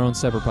could do our own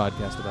separate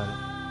podcast about it.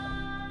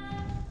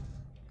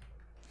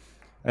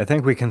 I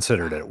think we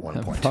considered it at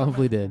one point.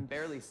 Probably Can did.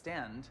 barely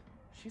stand.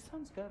 She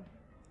sounds good.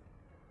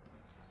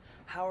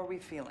 How are we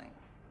feeling?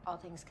 All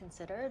things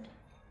considered,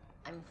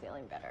 I'm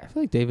feeling better. I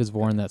feel like Dave has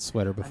worn that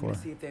sweater I'm before.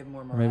 gonna see if they have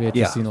more Or maybe I've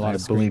Yeah, just seen a lot I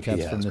of screen believe he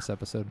caps from has. this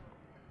episode.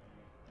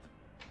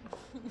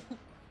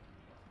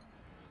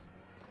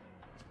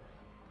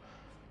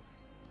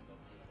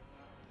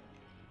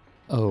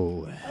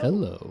 Oh,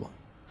 hello.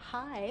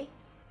 Hi.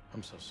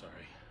 I'm so sorry.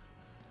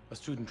 A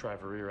student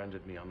driver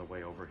rear-ended me on the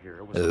way over here.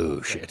 It was Oh, a whole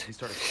thing. shit. He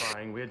started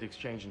crying. We had to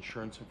exchange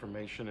insurance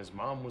information. His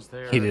mom was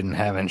there. He didn't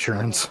have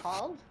insurance.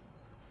 Called?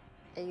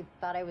 You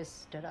thought I was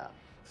stood up.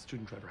 The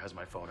student driver has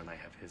my phone and I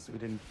have his. We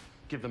didn't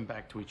give them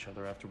back to each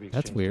other after we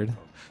That's exchanged weird.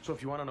 info. So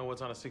if you want to know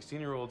what's on a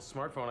 16-year-old's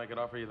smartphone, I could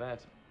offer you that.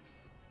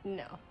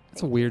 No.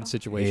 That's a weird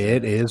situation.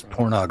 It is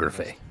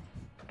pornography.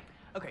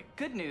 Okay,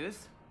 good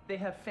news. They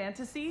have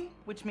fantasy,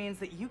 which means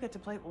that you get to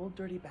play Old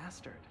Dirty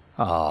Bastard.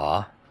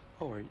 Aw,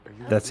 Oh, are you?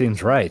 that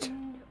seems right.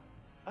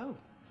 Oh.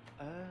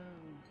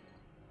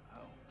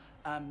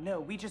 No,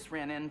 we just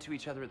ran into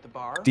each other at the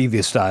bar.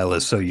 Devia's style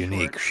is so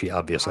unique, she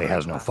obviously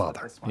has no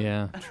father.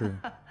 Yeah, true.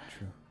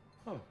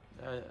 Oh,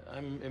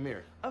 I'm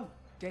Emir. Oh,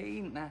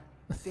 Dana.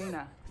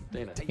 Dana.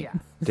 Dana. Yeah.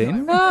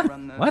 Dana? So I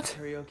run the What?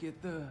 karaoke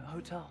at the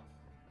hotel.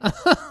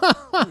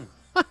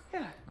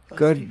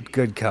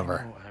 Good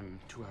cover. Oh, I'm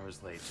 2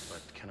 hours late,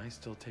 but can I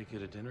still take you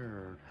to dinner,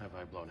 or have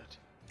I blown it?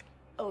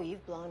 Oh,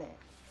 you've blown it.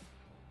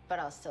 But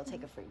I'll still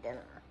take a free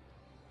dinner.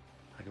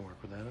 I can work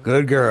with that.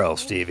 Good girl,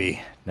 Stevie.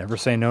 Never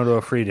say no to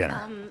a free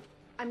dinner.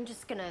 I'm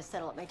just gonna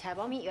settle up my tab.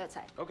 I'll meet you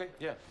outside. Okay,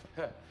 yeah.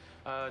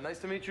 Nice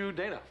to meet you,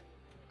 Dana.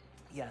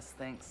 Yes,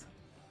 thanks.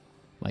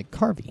 Like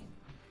Carvey.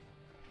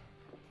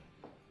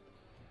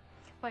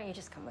 Why don't you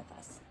just come with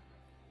us?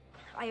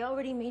 I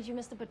already made you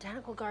miss the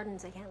botanical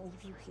gardens. I can't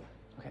leave you here.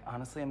 Okay,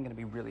 honestly, I'm gonna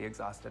be really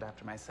exhausted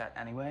after my set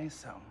anyway,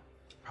 so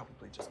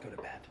probably just go to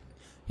bed.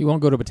 He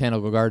won't go to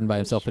Botanical Garden by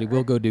himself, but he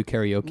will go do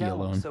karaoke No,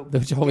 alone, so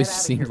which get always outta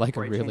seemed here like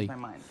a before I change really my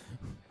mind.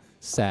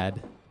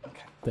 sad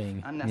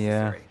thing.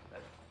 Unnecessary.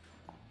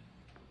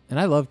 And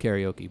I love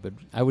karaoke, but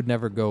I would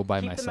never go by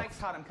Keep myself. the mics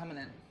hot. I'm coming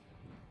in.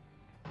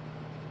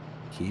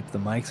 Keep the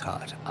mics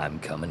hot. I'm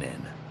coming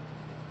in.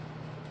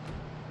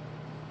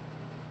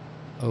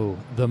 Oh,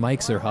 the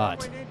mics are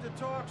hot. We need to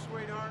talk,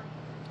 sweetheart.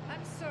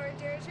 I'm sorry,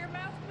 dear. Is your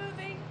mouth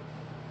moving?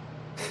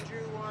 Could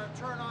you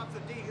turn off the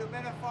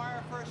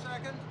dehumidifier for a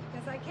second?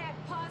 Because I can't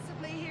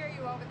possibly hear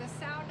you over the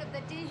sound of the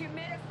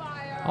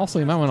dehumidifier. Also,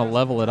 you might want to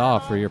level it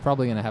off, or you're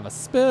probably going to have a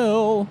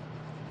spill.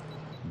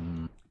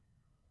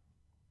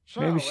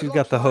 Maybe she's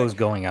got the hose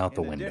going out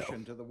the In window.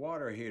 addition to the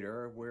water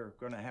heater, we're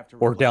going to have to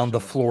Or replace down the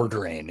some of floor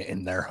drain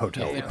in their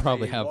hotel They room.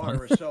 probably the have water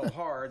one. is so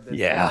hard that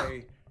Yeah.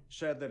 they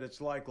said that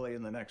it's likely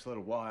in the next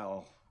little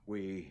while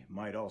we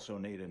might also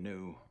need a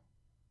new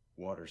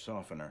water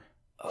softener.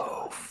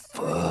 Oh,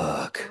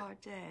 fuck.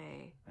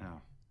 Day. Yeah.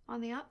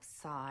 On the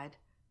upside,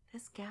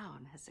 this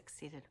gown has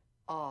exceeded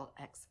all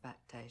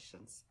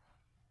expectations.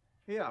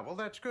 Yeah, well,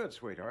 that's good,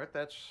 sweetheart.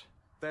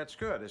 That's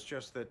good. It's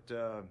just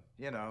that,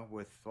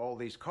 with all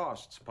these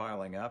costs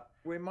piling up,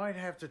 we might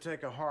have to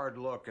take a hard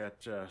look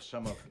at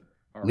some of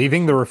our...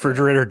 Leaving the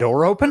refrigerator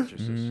door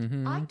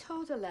open? I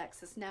told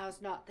Alexis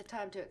now's not the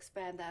time to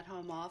expand that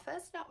home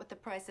office, not with the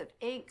price of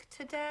ink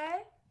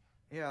today.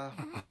 Yeah.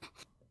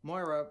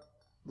 Moira,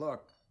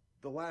 look,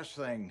 the last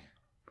thing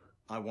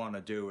I want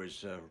to do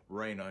is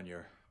rain on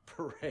your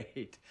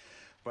parade.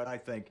 But I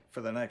think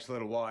for the next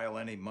little while,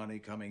 any money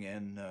coming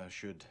in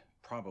should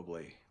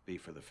probably be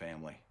for the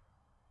family.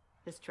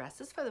 This dress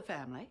is for the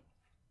family.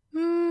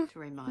 To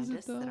remind it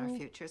us that our though?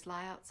 futures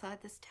lie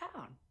outside this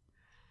town.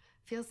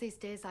 Feels these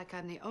days like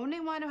I'm the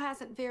only one who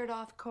hasn't veered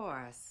off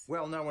course.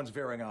 Well, no one's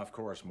veering off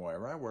course,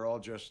 Moira. We're all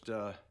just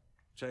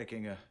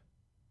taking a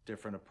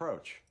different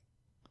approach.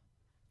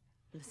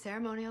 The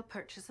ceremonial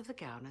purchase of the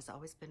gown has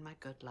always been my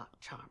good luck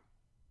charm.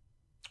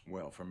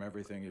 Well, from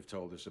everything you've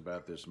told us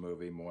about this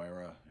movie,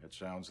 Moira, it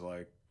sounds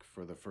like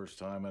for the first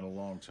time in a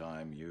long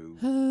time, you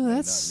may not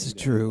That's need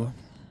true.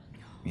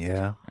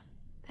 Yeah.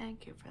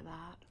 Thank you for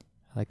that.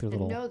 I like their And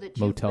know little that you've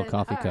motel been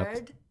coffee cups.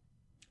 heard.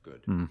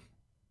 Good. Hmm.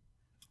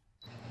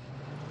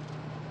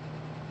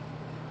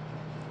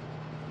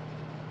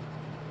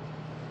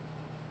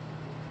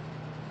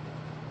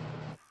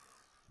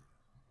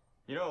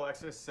 You know,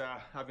 Alexis,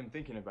 I've been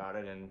thinking about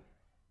it, and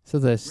So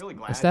the really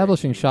glad that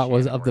establishing you and shot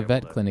was Shannon of the were vet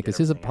able to clinic. get Is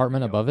his everything out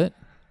apartment above it?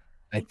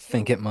 I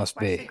think it must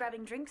We're actually be.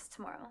 grabbing drinks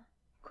tomorrow.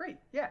 Great.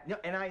 Yeah. No,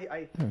 and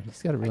I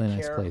He's got a really I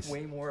nice care place.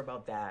 way more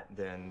about that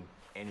than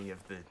any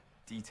of the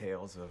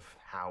details of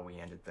how we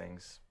ended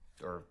things,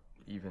 or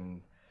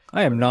even.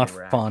 I am whether not they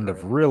were fond of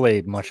accurate.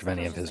 really much of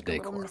any of There's his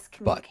like a little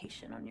decor, but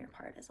miscommunication on your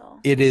part is all.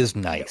 it is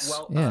nice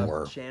Well,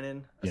 for,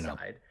 Shannon you know.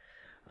 aside,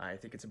 I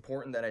think it's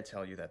important that I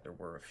tell you that there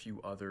were a few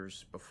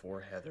others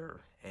before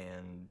Heather,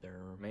 and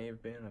there may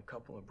have been a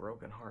couple of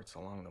broken hearts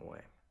along the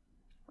way.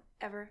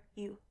 Whatever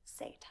you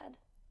say, Ted.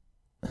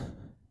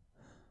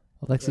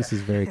 Alexis is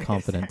very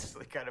confident. It's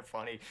actually kind of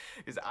funny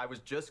because I was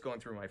just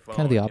going through my phone.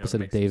 Kind of the to opposite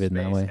of make some David in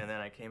that space, way. And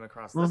then I came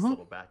across this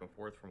little back and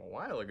forth from a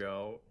while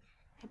ago.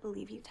 I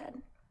believe you, Ted.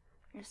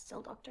 You're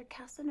still Dr.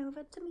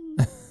 Casanova to me.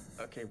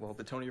 Okay, well,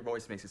 the tone of your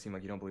voice makes it seem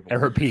like you don't believe. I a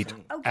word you're repeat,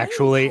 saying. Okay,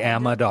 actually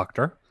am a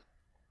doctor.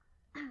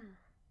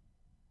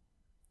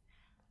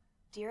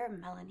 Dear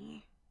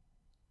Melanie.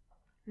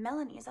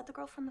 Melanie, is that the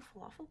girl from the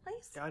falafel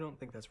place? Yeah, I don't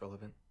think that's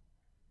relevant.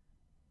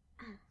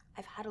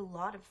 I've had a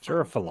lot of Is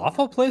there a fun with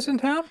falafel place in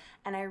town?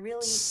 and I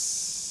really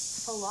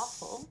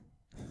falafel.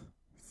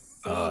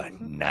 Oh,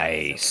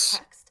 nice.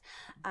 Text.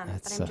 But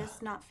That's, I'm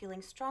just not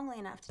feeling strongly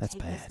enough to that's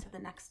take this bad. to the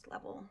next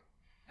level.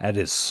 That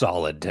is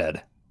solid,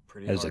 Ted.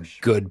 Pretty That is a harsh,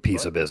 good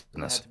piece but of it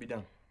business. had to be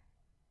done.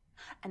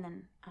 And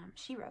then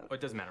she wrote, Oh,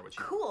 it doesn't matter what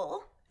you.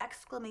 "Cool!"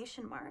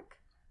 exclamation mark.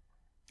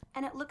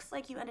 And it looks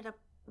like you ended up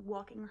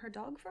walking her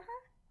dog for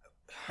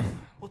her.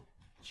 Well,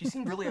 she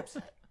seemed really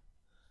upset.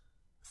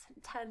 Listen,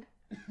 Ted,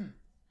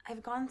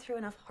 I've gone through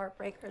enough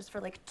heartbreakers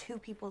for like 2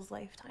 people's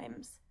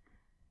lifetimes.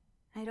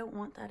 I don't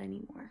want that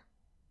anymore.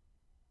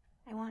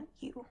 I want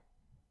you,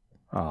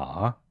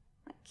 Aw.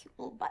 my cute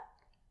little butt.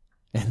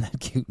 And that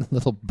cute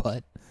little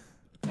butt.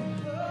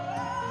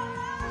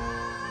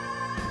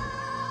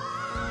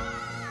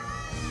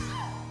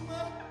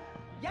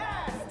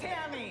 Yes,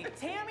 Tammy!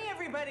 Tammy,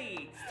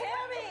 everybody!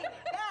 Tammy!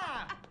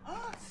 Yeah!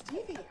 Oh,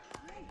 Stevie,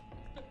 hi.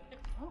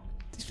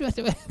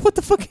 What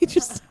the fuck?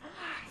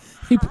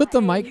 He put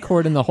the mic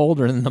cord in the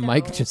holder and then the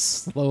mic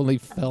just slowly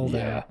fell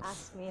down.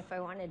 Asked me if I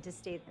wanted to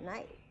stay the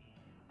night.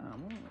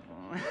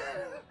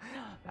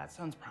 That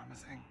sounds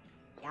promising.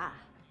 Yeah.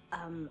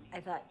 I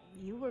thought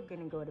you were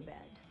gonna go to bed.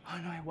 Oh,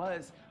 no, I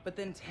was. But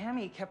then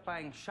Tammy kept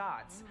buying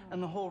shots,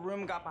 and the whole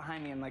room got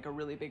behind me in like a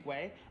really big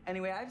way.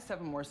 Anyway, I have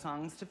 7 more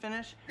songs to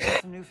finish.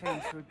 Some new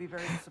fans who would be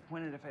very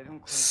disappointed if I don't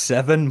close.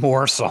 7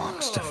 more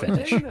songs to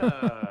finish.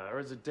 Or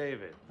is it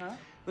David? Huh?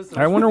 Listen,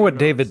 I wonder what know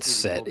that David's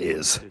Stevie set told me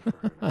is. what you did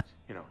for her,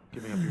 you know,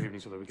 giving up your evening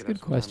so that we could Good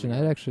have some question. time I'd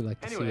together. actually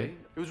like to see Anyway, it.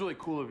 it was really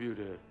cool of you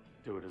to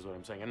do it, is what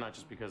I'm saying, and not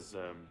just because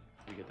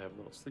we get to have a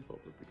little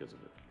sleepover because of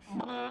it.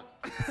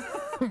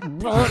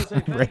 Just wanted to say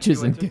thank Wretches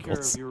you. I and took care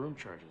giggles. of your room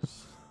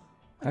charges.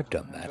 I've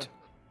done that.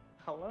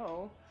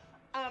 Hello?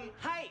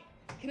 Hi.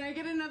 Can I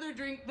get another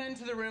drink then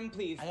to the room,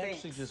 please? I Thanks.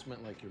 actually just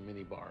meant like your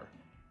mini bar.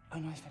 Oh,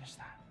 no, I finished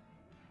that.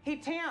 Hey,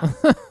 Tam,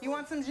 you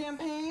want some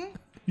champagne?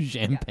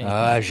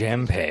 Champagne.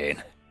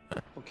 Champagne.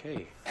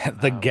 Okay.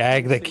 The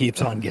gag that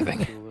keeps on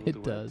giving.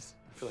 It does.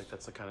 I feel like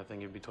that's the kind of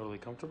thing you'd be totally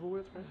comfortable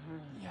with, right?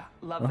 Yeah,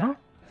 love that.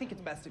 I think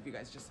it's best if you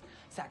guys just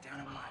sat down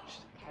and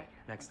watched. Okay.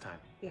 Next time.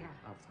 Yeah.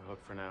 Off the hook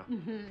for now.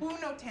 Oh,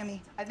 no,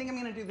 Tammy. I think I'm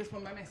going to do this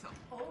one by myself.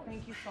 Oh,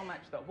 thank you so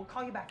much, though. We'll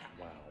call you back out.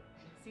 Wow.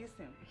 See you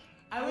soon.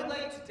 I would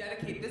like to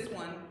dedicate this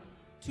one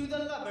to the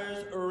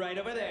lovers right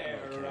over there.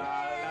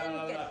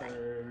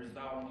 Lovers.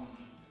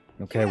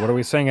 Okay, what are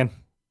we singing?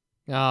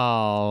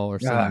 Oh, we're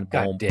singing.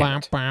 God damn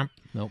it.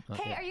 Nope. Not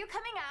Hey, yet. are you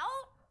coming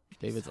out?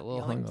 David's a little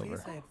Yelling, hungover.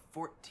 please. I had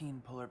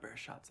 14 polar bear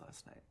shots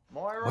last night.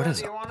 Moira, What is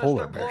do a you want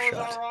polar us to bear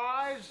close shot? our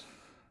eyes?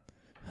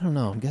 I don't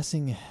know. I'm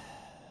guessing. I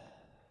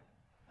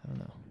don't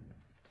know.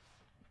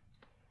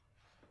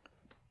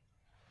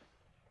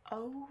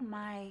 Oh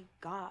my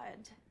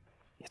god.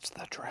 It's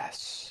the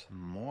dress.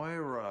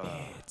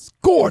 Moira. It's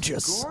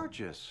gorgeous.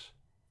 Gorgeous.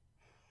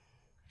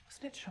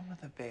 Wasn't it shown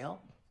with a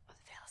veil? The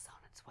veil's on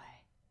its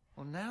way.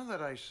 Well, now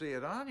that I see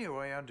it on you,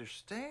 I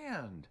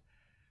understand.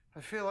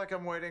 I feel like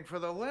I'm waiting for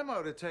the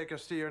limo to take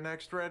us to your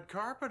next red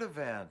carpet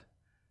event.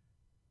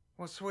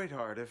 Well,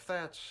 sweetheart, if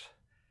that's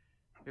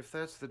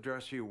the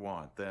dress you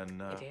want,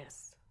 then It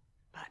is.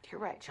 But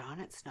you're right, John.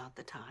 It's not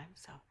the time.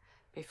 So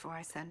before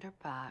I send her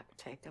back,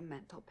 take a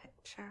mental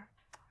picture.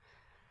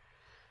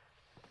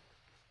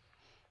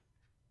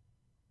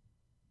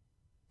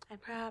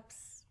 And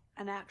perhaps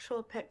an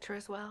actual picture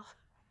as well.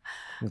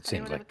 It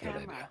seems Anyone have like a good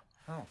idea.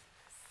 Oh.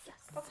 Yes.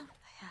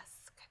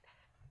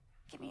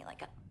 Give me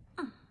like a.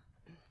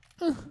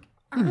 Got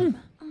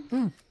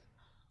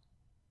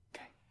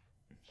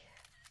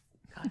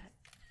it.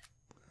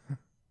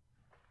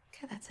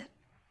 Okay, that's it.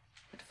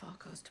 If all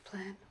goes to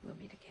plan, we'll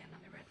meet again on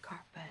the red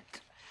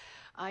carpet.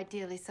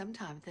 Ideally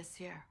sometime this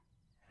year.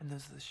 And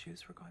those are the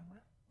shoes we're going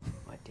with?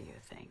 What do you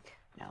think?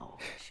 No,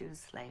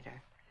 shoes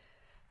later.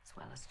 As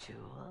well as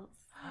jewels.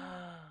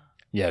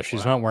 Yeah,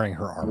 she's not wearing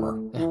her armor.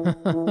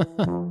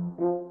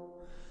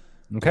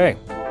 Okay,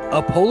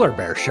 a polar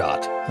bear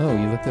shot. Oh,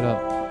 you looked it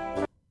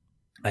up.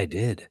 I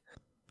did.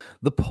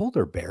 The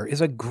polar bear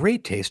is a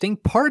great tasting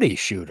party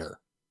shooter.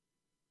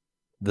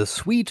 The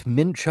sweet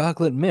mint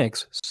chocolate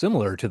mix,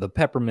 similar to the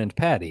peppermint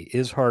patty,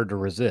 is hard to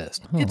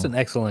resist. It's an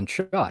excellent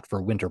shot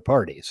for winter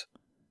parties.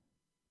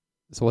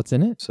 So what's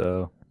in it?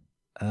 So,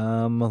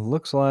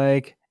 looks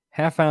like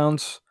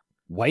half-ounce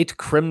white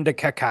creme de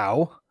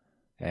cacao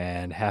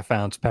and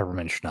half-ounce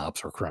peppermint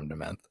schnapps or creme de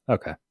menthe.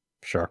 Okay,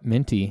 sure.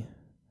 Minty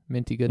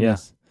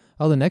goodness.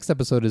 Oh, the next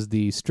episode is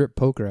the strip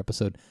poker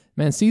episode.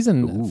 Man,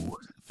 season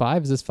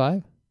 5, is this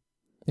 5?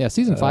 Yeah,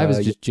 season 5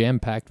 is just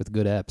jam-packed with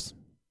good eps.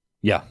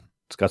 Yeah,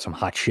 it's got some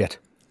hot shit.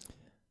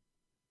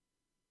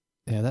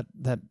 Yeah,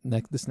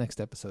 this next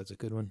episode's a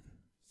good one.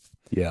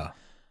 Yeah.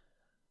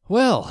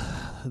 Well,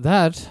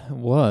 that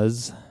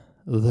was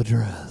The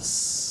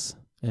Dress,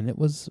 and it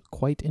was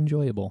quite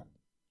enjoyable.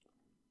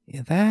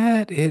 Yeah,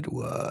 that it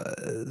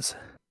was.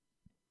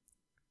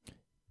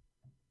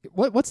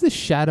 What's this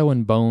Shadow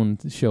and Bone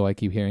show I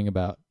keep hearing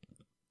about?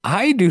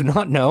 I do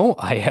not know.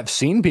 I have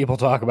seen people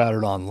talk about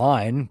it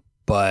online,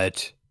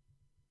 but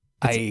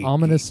It's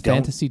ominous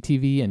fantasy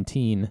TV and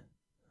teen.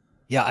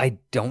 Yeah, I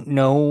don't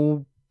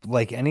know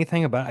like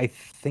anything about it. I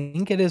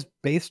think it is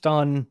based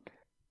on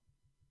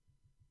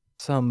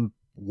some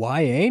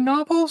YA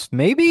novels,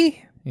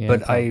 maybe? Yeah,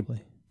 but probably.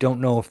 I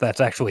don't know if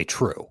that's actually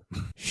true.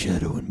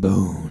 Shadow and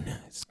Bone.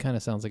 It kind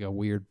of sounds like a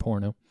weird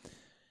porno.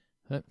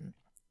 But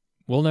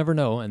we'll never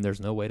know, and there's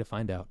no way to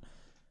find out.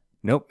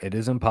 Nope, it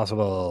is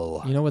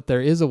impossible. You know what?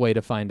 There is a way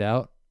to find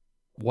out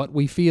what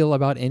we feel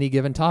about any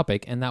given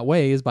topic, and that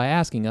way is by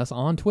asking us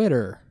on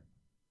Twitter.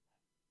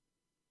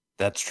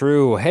 That's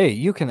true. Hey,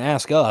 you can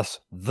ask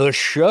us, the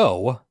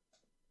show,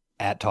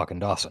 at Talkin'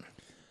 Dawson,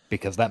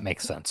 because that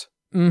makes sense.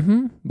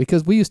 Mm-hmm.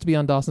 Because we used to be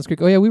on Dawson's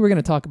Creek. Oh, yeah, we were going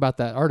to talk about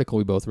that article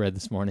we both read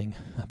this morning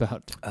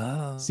about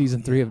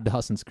season 3 of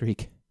Dawson's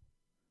Creek.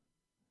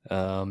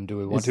 Do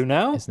we want to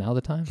now? Is now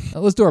the time?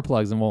 Let's do our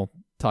plugs, and we'll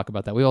talk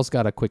about that. We also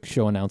got a quick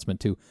show announcement,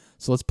 too.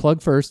 So let's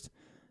plug first,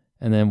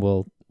 and then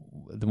we'll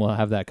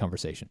have that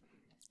conversation.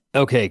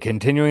 Okay,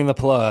 continuing the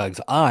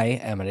plugs. I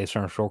am at A.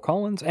 Stormshore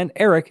Collins, and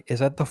Eric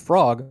is at The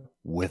Frog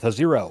with a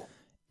 0.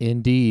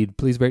 Indeed.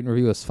 Please rate and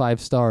review us 5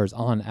 stars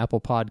on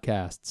Apple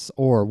Podcasts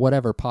or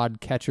whatever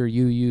podcatcher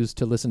you use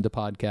to listen to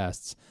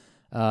podcasts.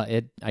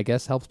 It, I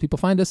guess, helps people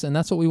find us, and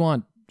that's what we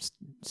want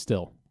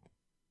still.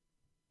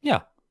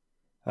 Yeah.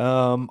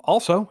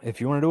 Also, if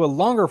you want to do a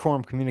longer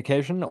form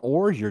communication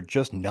or you're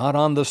just not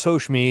on the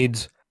social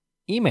meds,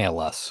 email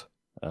us.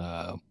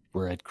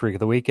 We're at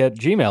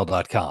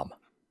creekoftheweek@gmail.com.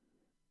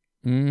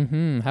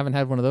 Mm-hmm. Haven't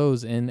had one of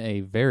those in a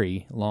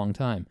very long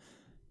time.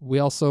 We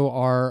also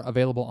are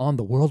available on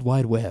the World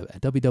Wide Web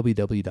at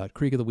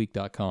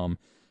www.creekoftheweek.com.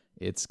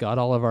 It's got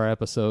all of our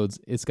episodes.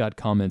 It's got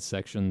comments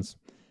sections.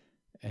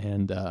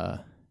 And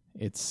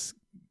it's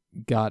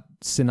got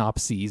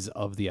synopses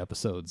of the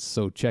episodes.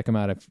 So check them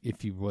out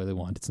if you really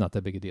want. It's not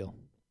that big a deal.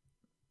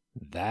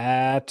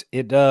 That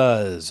it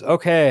does.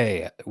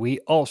 Okay. We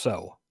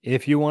also,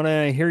 if you want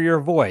to hear your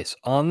voice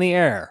on the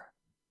air,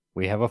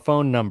 we have a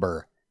phone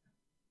number.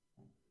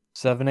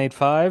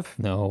 785?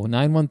 No,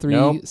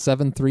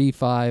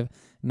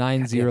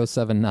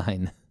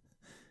 913-735-9079.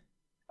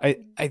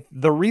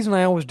 The reason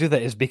I always do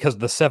that is because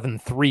the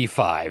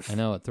 735. I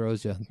know, it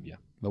throws you. Yeah.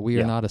 But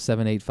we are not a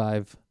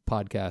 785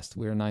 podcast.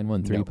 We're a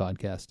 913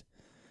 podcast.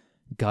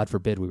 God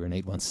forbid we were an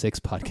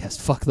 816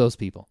 podcast. Fuck those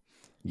people.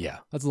 Yeah.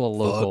 That's a little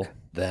local. Fuck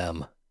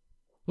them.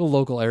 Little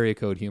local area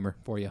code humor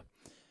for you.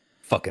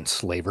 Fucking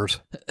slavers.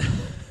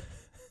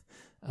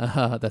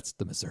 That's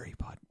the Missouri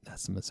pod.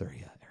 That's the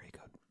Missouri area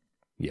code.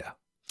 Yeah.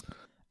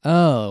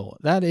 Oh,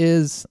 that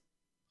is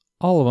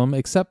all of them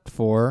except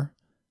for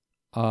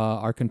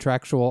our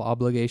contractual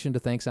obligation to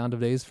thank Sound of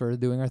Days for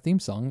doing our theme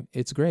song.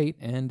 It's great,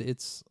 and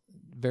it's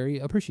very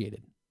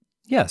appreciated.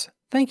 Yes.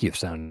 Thank you,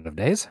 Sound of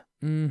Days.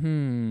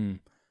 Mm-hmm.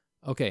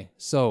 Okay,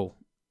 so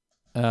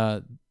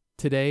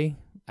today,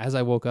 as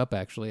I woke up,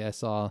 actually, I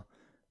saw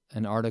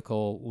an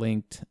article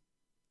linked,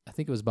 I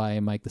think it was by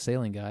Mike the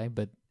Sailing Guy,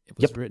 but it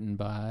was written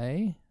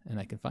by, and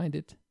I can find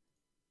it.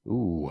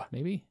 Ooh.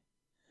 Maybe.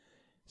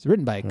 It's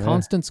written by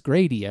Constance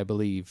Grady, I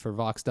believe, for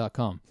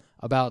Vox.com,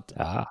 about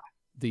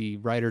the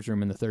writer's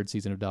room in the third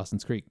season of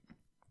Dawson's Creek.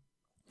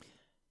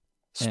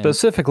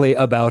 Specifically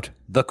about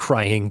the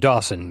crying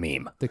Dawson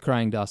meme. The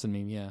crying Dawson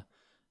meme, yeah.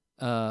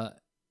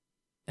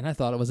 And I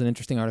thought it was an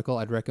interesting article.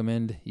 I'd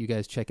recommend you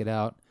guys check it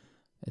out.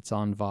 It's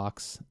on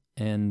Vox.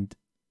 And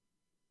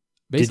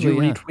basically,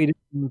 did you retweet it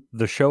from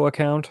the show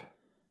account?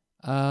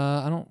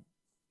 I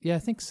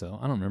think so.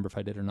 I don't remember if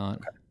I did or not.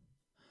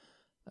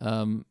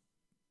 Okay.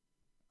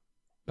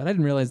 But I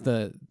didn't realize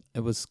that it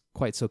was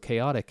quite so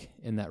chaotic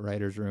in that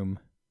writer's room.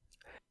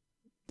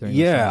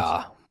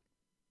 Yeah.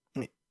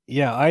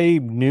 Yeah, I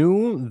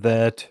knew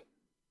that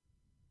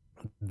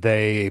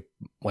I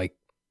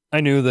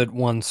knew that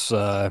once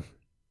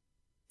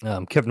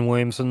Kevin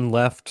Williamson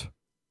left,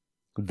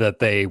 that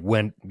they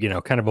went,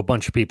 kind of a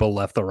bunch of people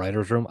left the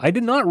writer's room. I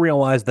did not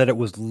realize that it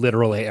was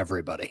literally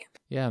everybody.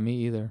 Yeah,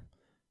 me either.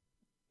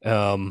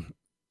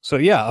 So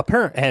yeah,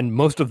 apparently, and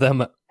most of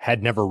them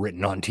had never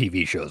written on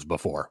TV shows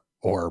before,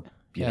 or,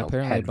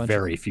 had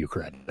very few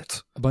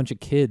credits. A bunch of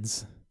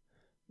kids.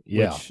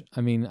 Yeah. Which,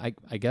 I mean,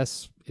 I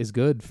guess is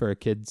good for a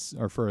kid's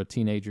or for a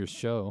teenager's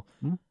show.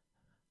 Hmm.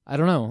 I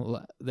don't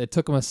know. It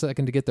took them a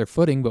second to get their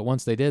footing, but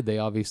once they did, they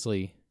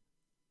obviously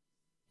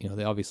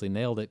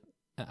nailed it.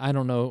 I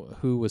don't know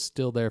who was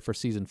still there for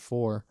season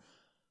 4,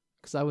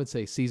 because I would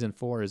say season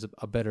 4 is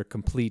a better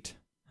complete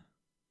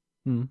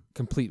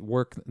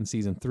work than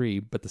season 3,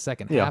 but the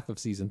second half of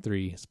season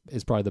 3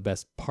 is probably the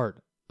best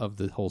part of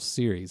the whole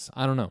series.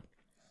 I don't know.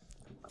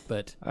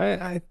 But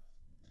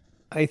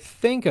I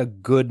think a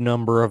good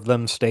number of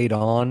them stayed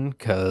on,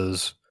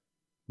 because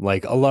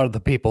a lot of the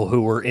people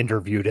who were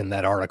interviewed in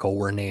that article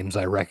were names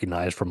I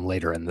recognized from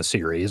later in the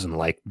series, and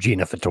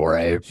Gina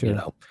Fattore,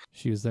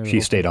 she was there.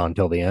 She stayed on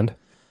till the end.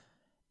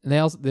 And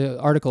the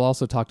article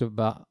also talked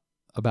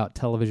about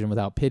Television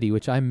Without Pity,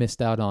 which I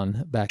missed out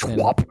on back then.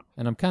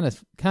 And I'm kind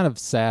of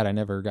sad I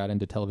never got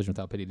into Television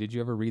Without Pity. Did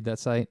you ever read that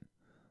site?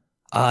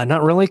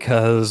 Not really,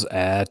 because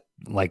at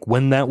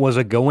when that was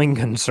a going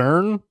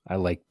concern,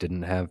 I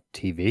didn't have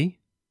TV.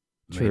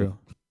 True.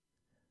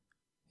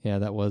 Yeah,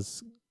 that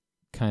was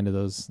kind of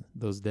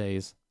those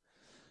days.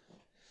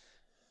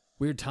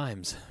 Weird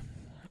times.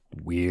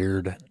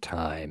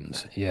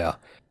 Yeah.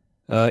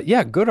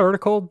 Yeah, good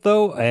article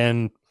though,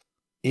 and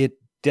it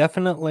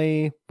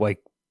definitely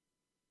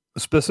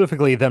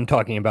specifically them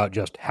talking about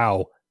just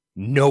how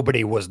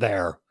nobody was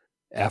there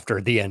after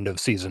the end of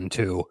season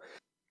 2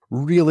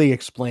 really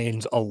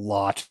explains a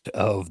lot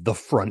of the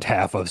front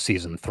half of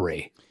season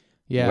 3.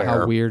 Yeah,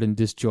 how weird and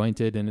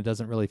disjointed, and it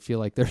doesn't really feel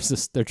like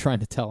they're trying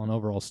to tell an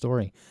overall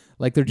story.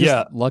 They're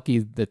just lucky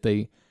that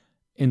they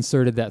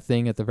inserted that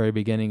thing at the very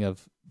beginning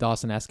of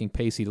Dawson asking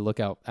Pacey to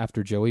look out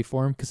after Joey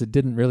for him, because it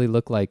didn't really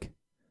look like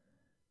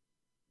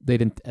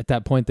at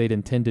that point they'd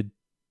intended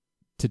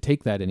to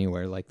take that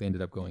anywhere like they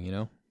ended up going,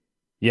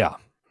 Yeah.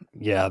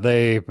 Yeah,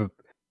 they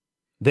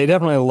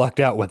definitely lucked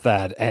out with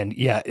that. And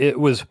yeah, it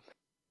was,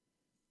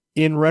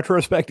 in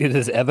retrospect, it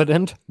is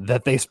evident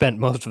that they spent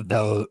most of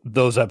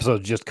those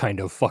episodes just kind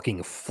of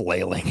fucking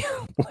flailing.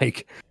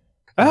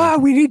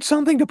 We need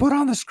something to put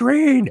on the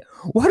screen.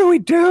 What do we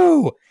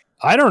do?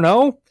 I don't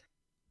know.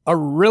 A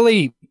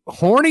really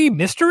horny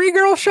mystery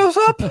girl shows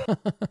up?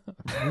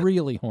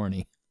 Really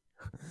horny.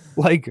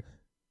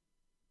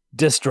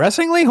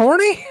 Distressingly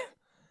horny?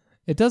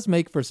 It does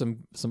make for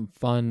some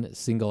fun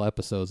single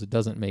episodes. It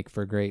doesn't make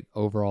for a great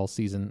overall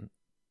season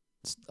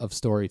of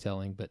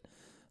storytelling, but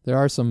there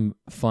are some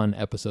fun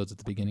episodes at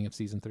the beginning of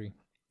season 3.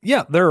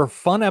 Yeah, there are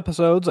fun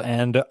episodes,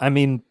 and I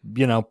mean,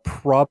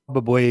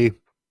 probably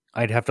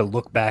I'd have to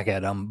look back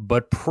at them,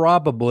 but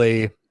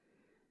probably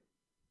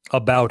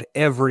about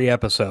every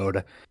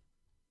episode,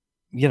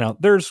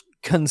 there's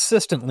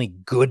consistently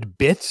good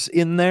bits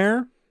in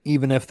there,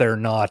 even if they're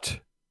not,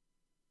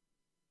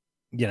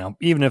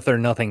 even if they're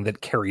nothing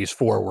that carries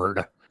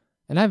forward.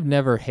 And I've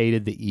never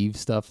hated the Eve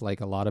stuff like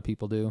a lot of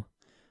people do.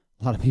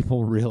 A lot of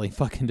people really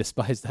fucking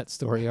despise that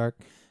story arc.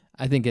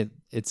 I think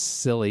it's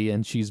silly,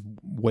 and she's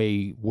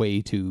way,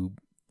 way too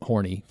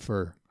horny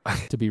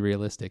to be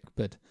realistic.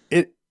 But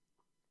it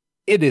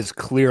is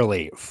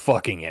clearly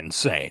fucking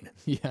insane.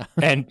 Yeah.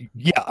 And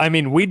yeah, I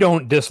mean, we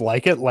don't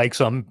dislike it like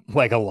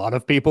a lot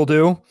of people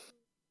do.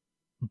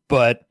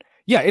 But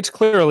yeah, it's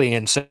clearly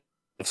insane.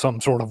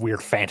 Some sort of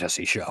weird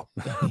fantasy show.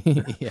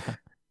 Yeah.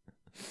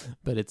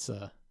 But it's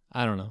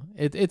I don't know.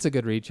 It's a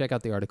good read. Check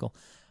out the article.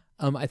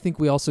 I think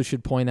we also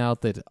should point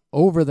out that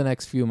over the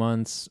next few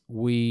months,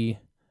 we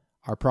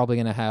are probably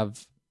going to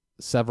have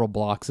several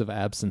blocks of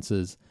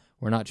absences.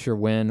 We're not sure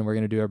when. We're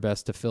going to do our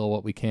best to fill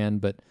what we can,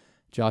 but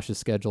Josh's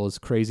schedule is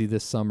crazy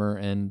this summer,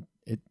 and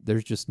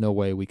there's just no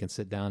way we can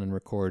sit down and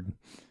record,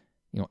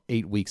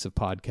 8 weeks of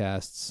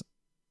podcasts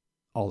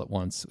all at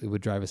once. It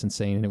would drive us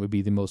insane, and it would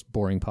be the most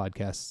boring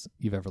podcasts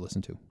you've ever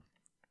listened to.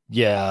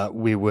 Yeah,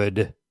 we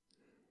would.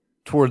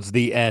 Towards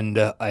the end,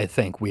 I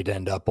think we'd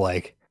end up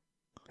like,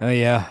 oh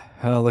yeah,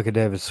 oh look at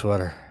David's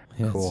sweater.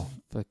 Yeah, Cool.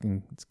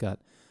 It's got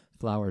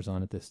flowers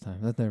on it this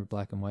time. They're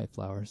black and white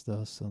flowers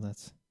though, so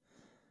that's.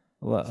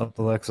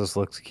 Alexis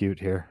looks cute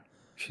here.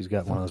 She's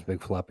got one of those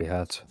big floppy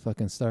hats.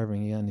 Fucking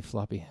starving. You got any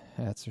floppy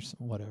hats or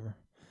whatever?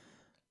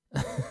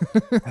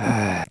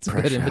 That's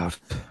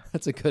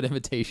a good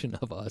imitation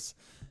of us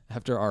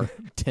after our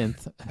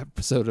 10th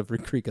episode of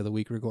Creek of the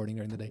Week recording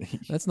during the day.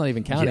 That's not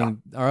even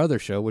counting our other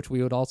show, which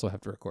we would also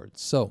have to record.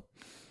 So,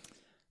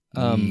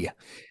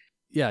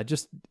 yeah,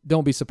 just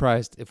don't be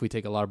surprised if we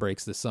take a lot of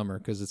breaks this summer,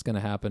 because it's going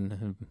to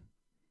happen.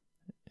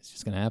 It's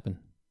just going to happen.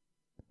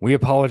 We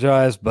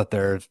apologize, but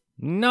there's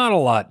not a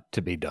lot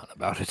to be done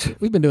about it.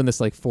 We've been doing this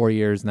like 4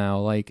 years now.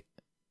 Like,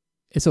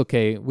 it's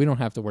okay. We don't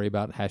have to worry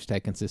about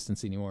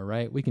 #consistency anymore,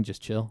 right? We can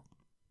just chill.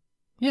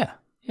 Yeah,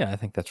 I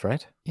think that's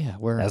right. Yeah,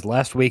 as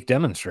last week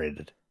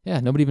demonstrated.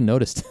 Yeah, nobody even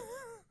noticed.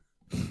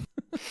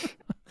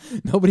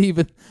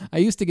 I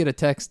used to get a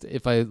text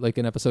if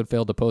an episode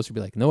failed to post, you'd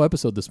be like, no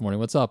episode this morning,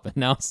 what's up? And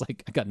now it's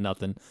like, I got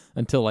nothing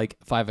until like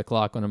 5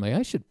 o'clock when I'm like,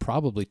 I should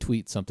probably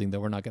tweet something that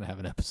we're not going to have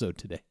an episode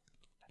today.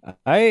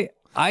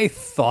 I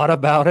thought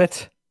about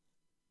it.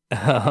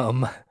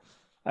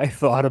 I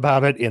thought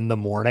about it in the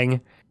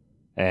morning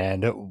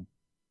and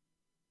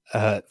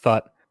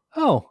thought,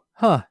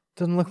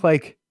 doesn't look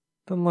like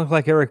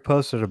Eric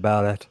posted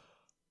about it.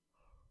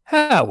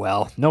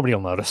 Well, nobody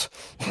will notice.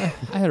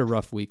 I had a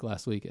rough week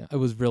last week. It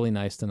was really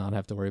nice to not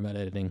have to worry about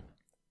editing,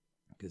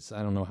 because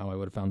I don't know how I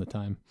would have found the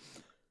time.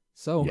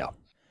 So,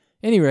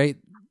 any rate,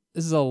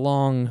 this is a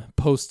long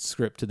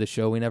postscript to the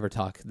show. We never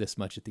talk this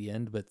much at the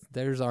end, but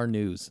there's our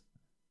news.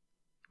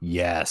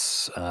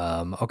 Yes.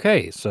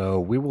 Okay, so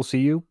we will see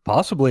you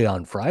possibly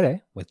on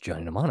Friday with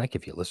Johnny Mnemonic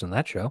if you listen to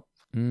that show.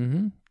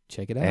 Mm-hmm.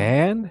 Check it out.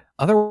 And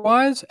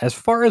otherwise, as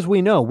far as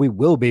we know, we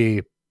will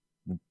be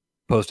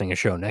posting a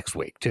show next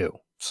week too.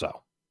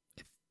 So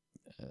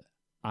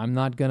I'm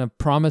not going to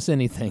promise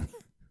anything.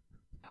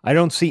 I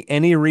don't see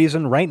any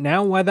reason right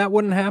now why that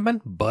wouldn't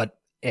happen, but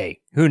hey,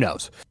 who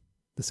knows?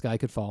 The sky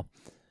could fall.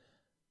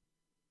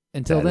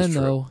 Until then,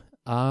 though,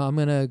 I'm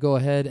going to go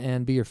ahead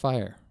and be your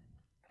fire.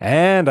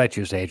 And I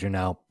choose Adrian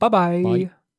now. Bye-bye. Bye.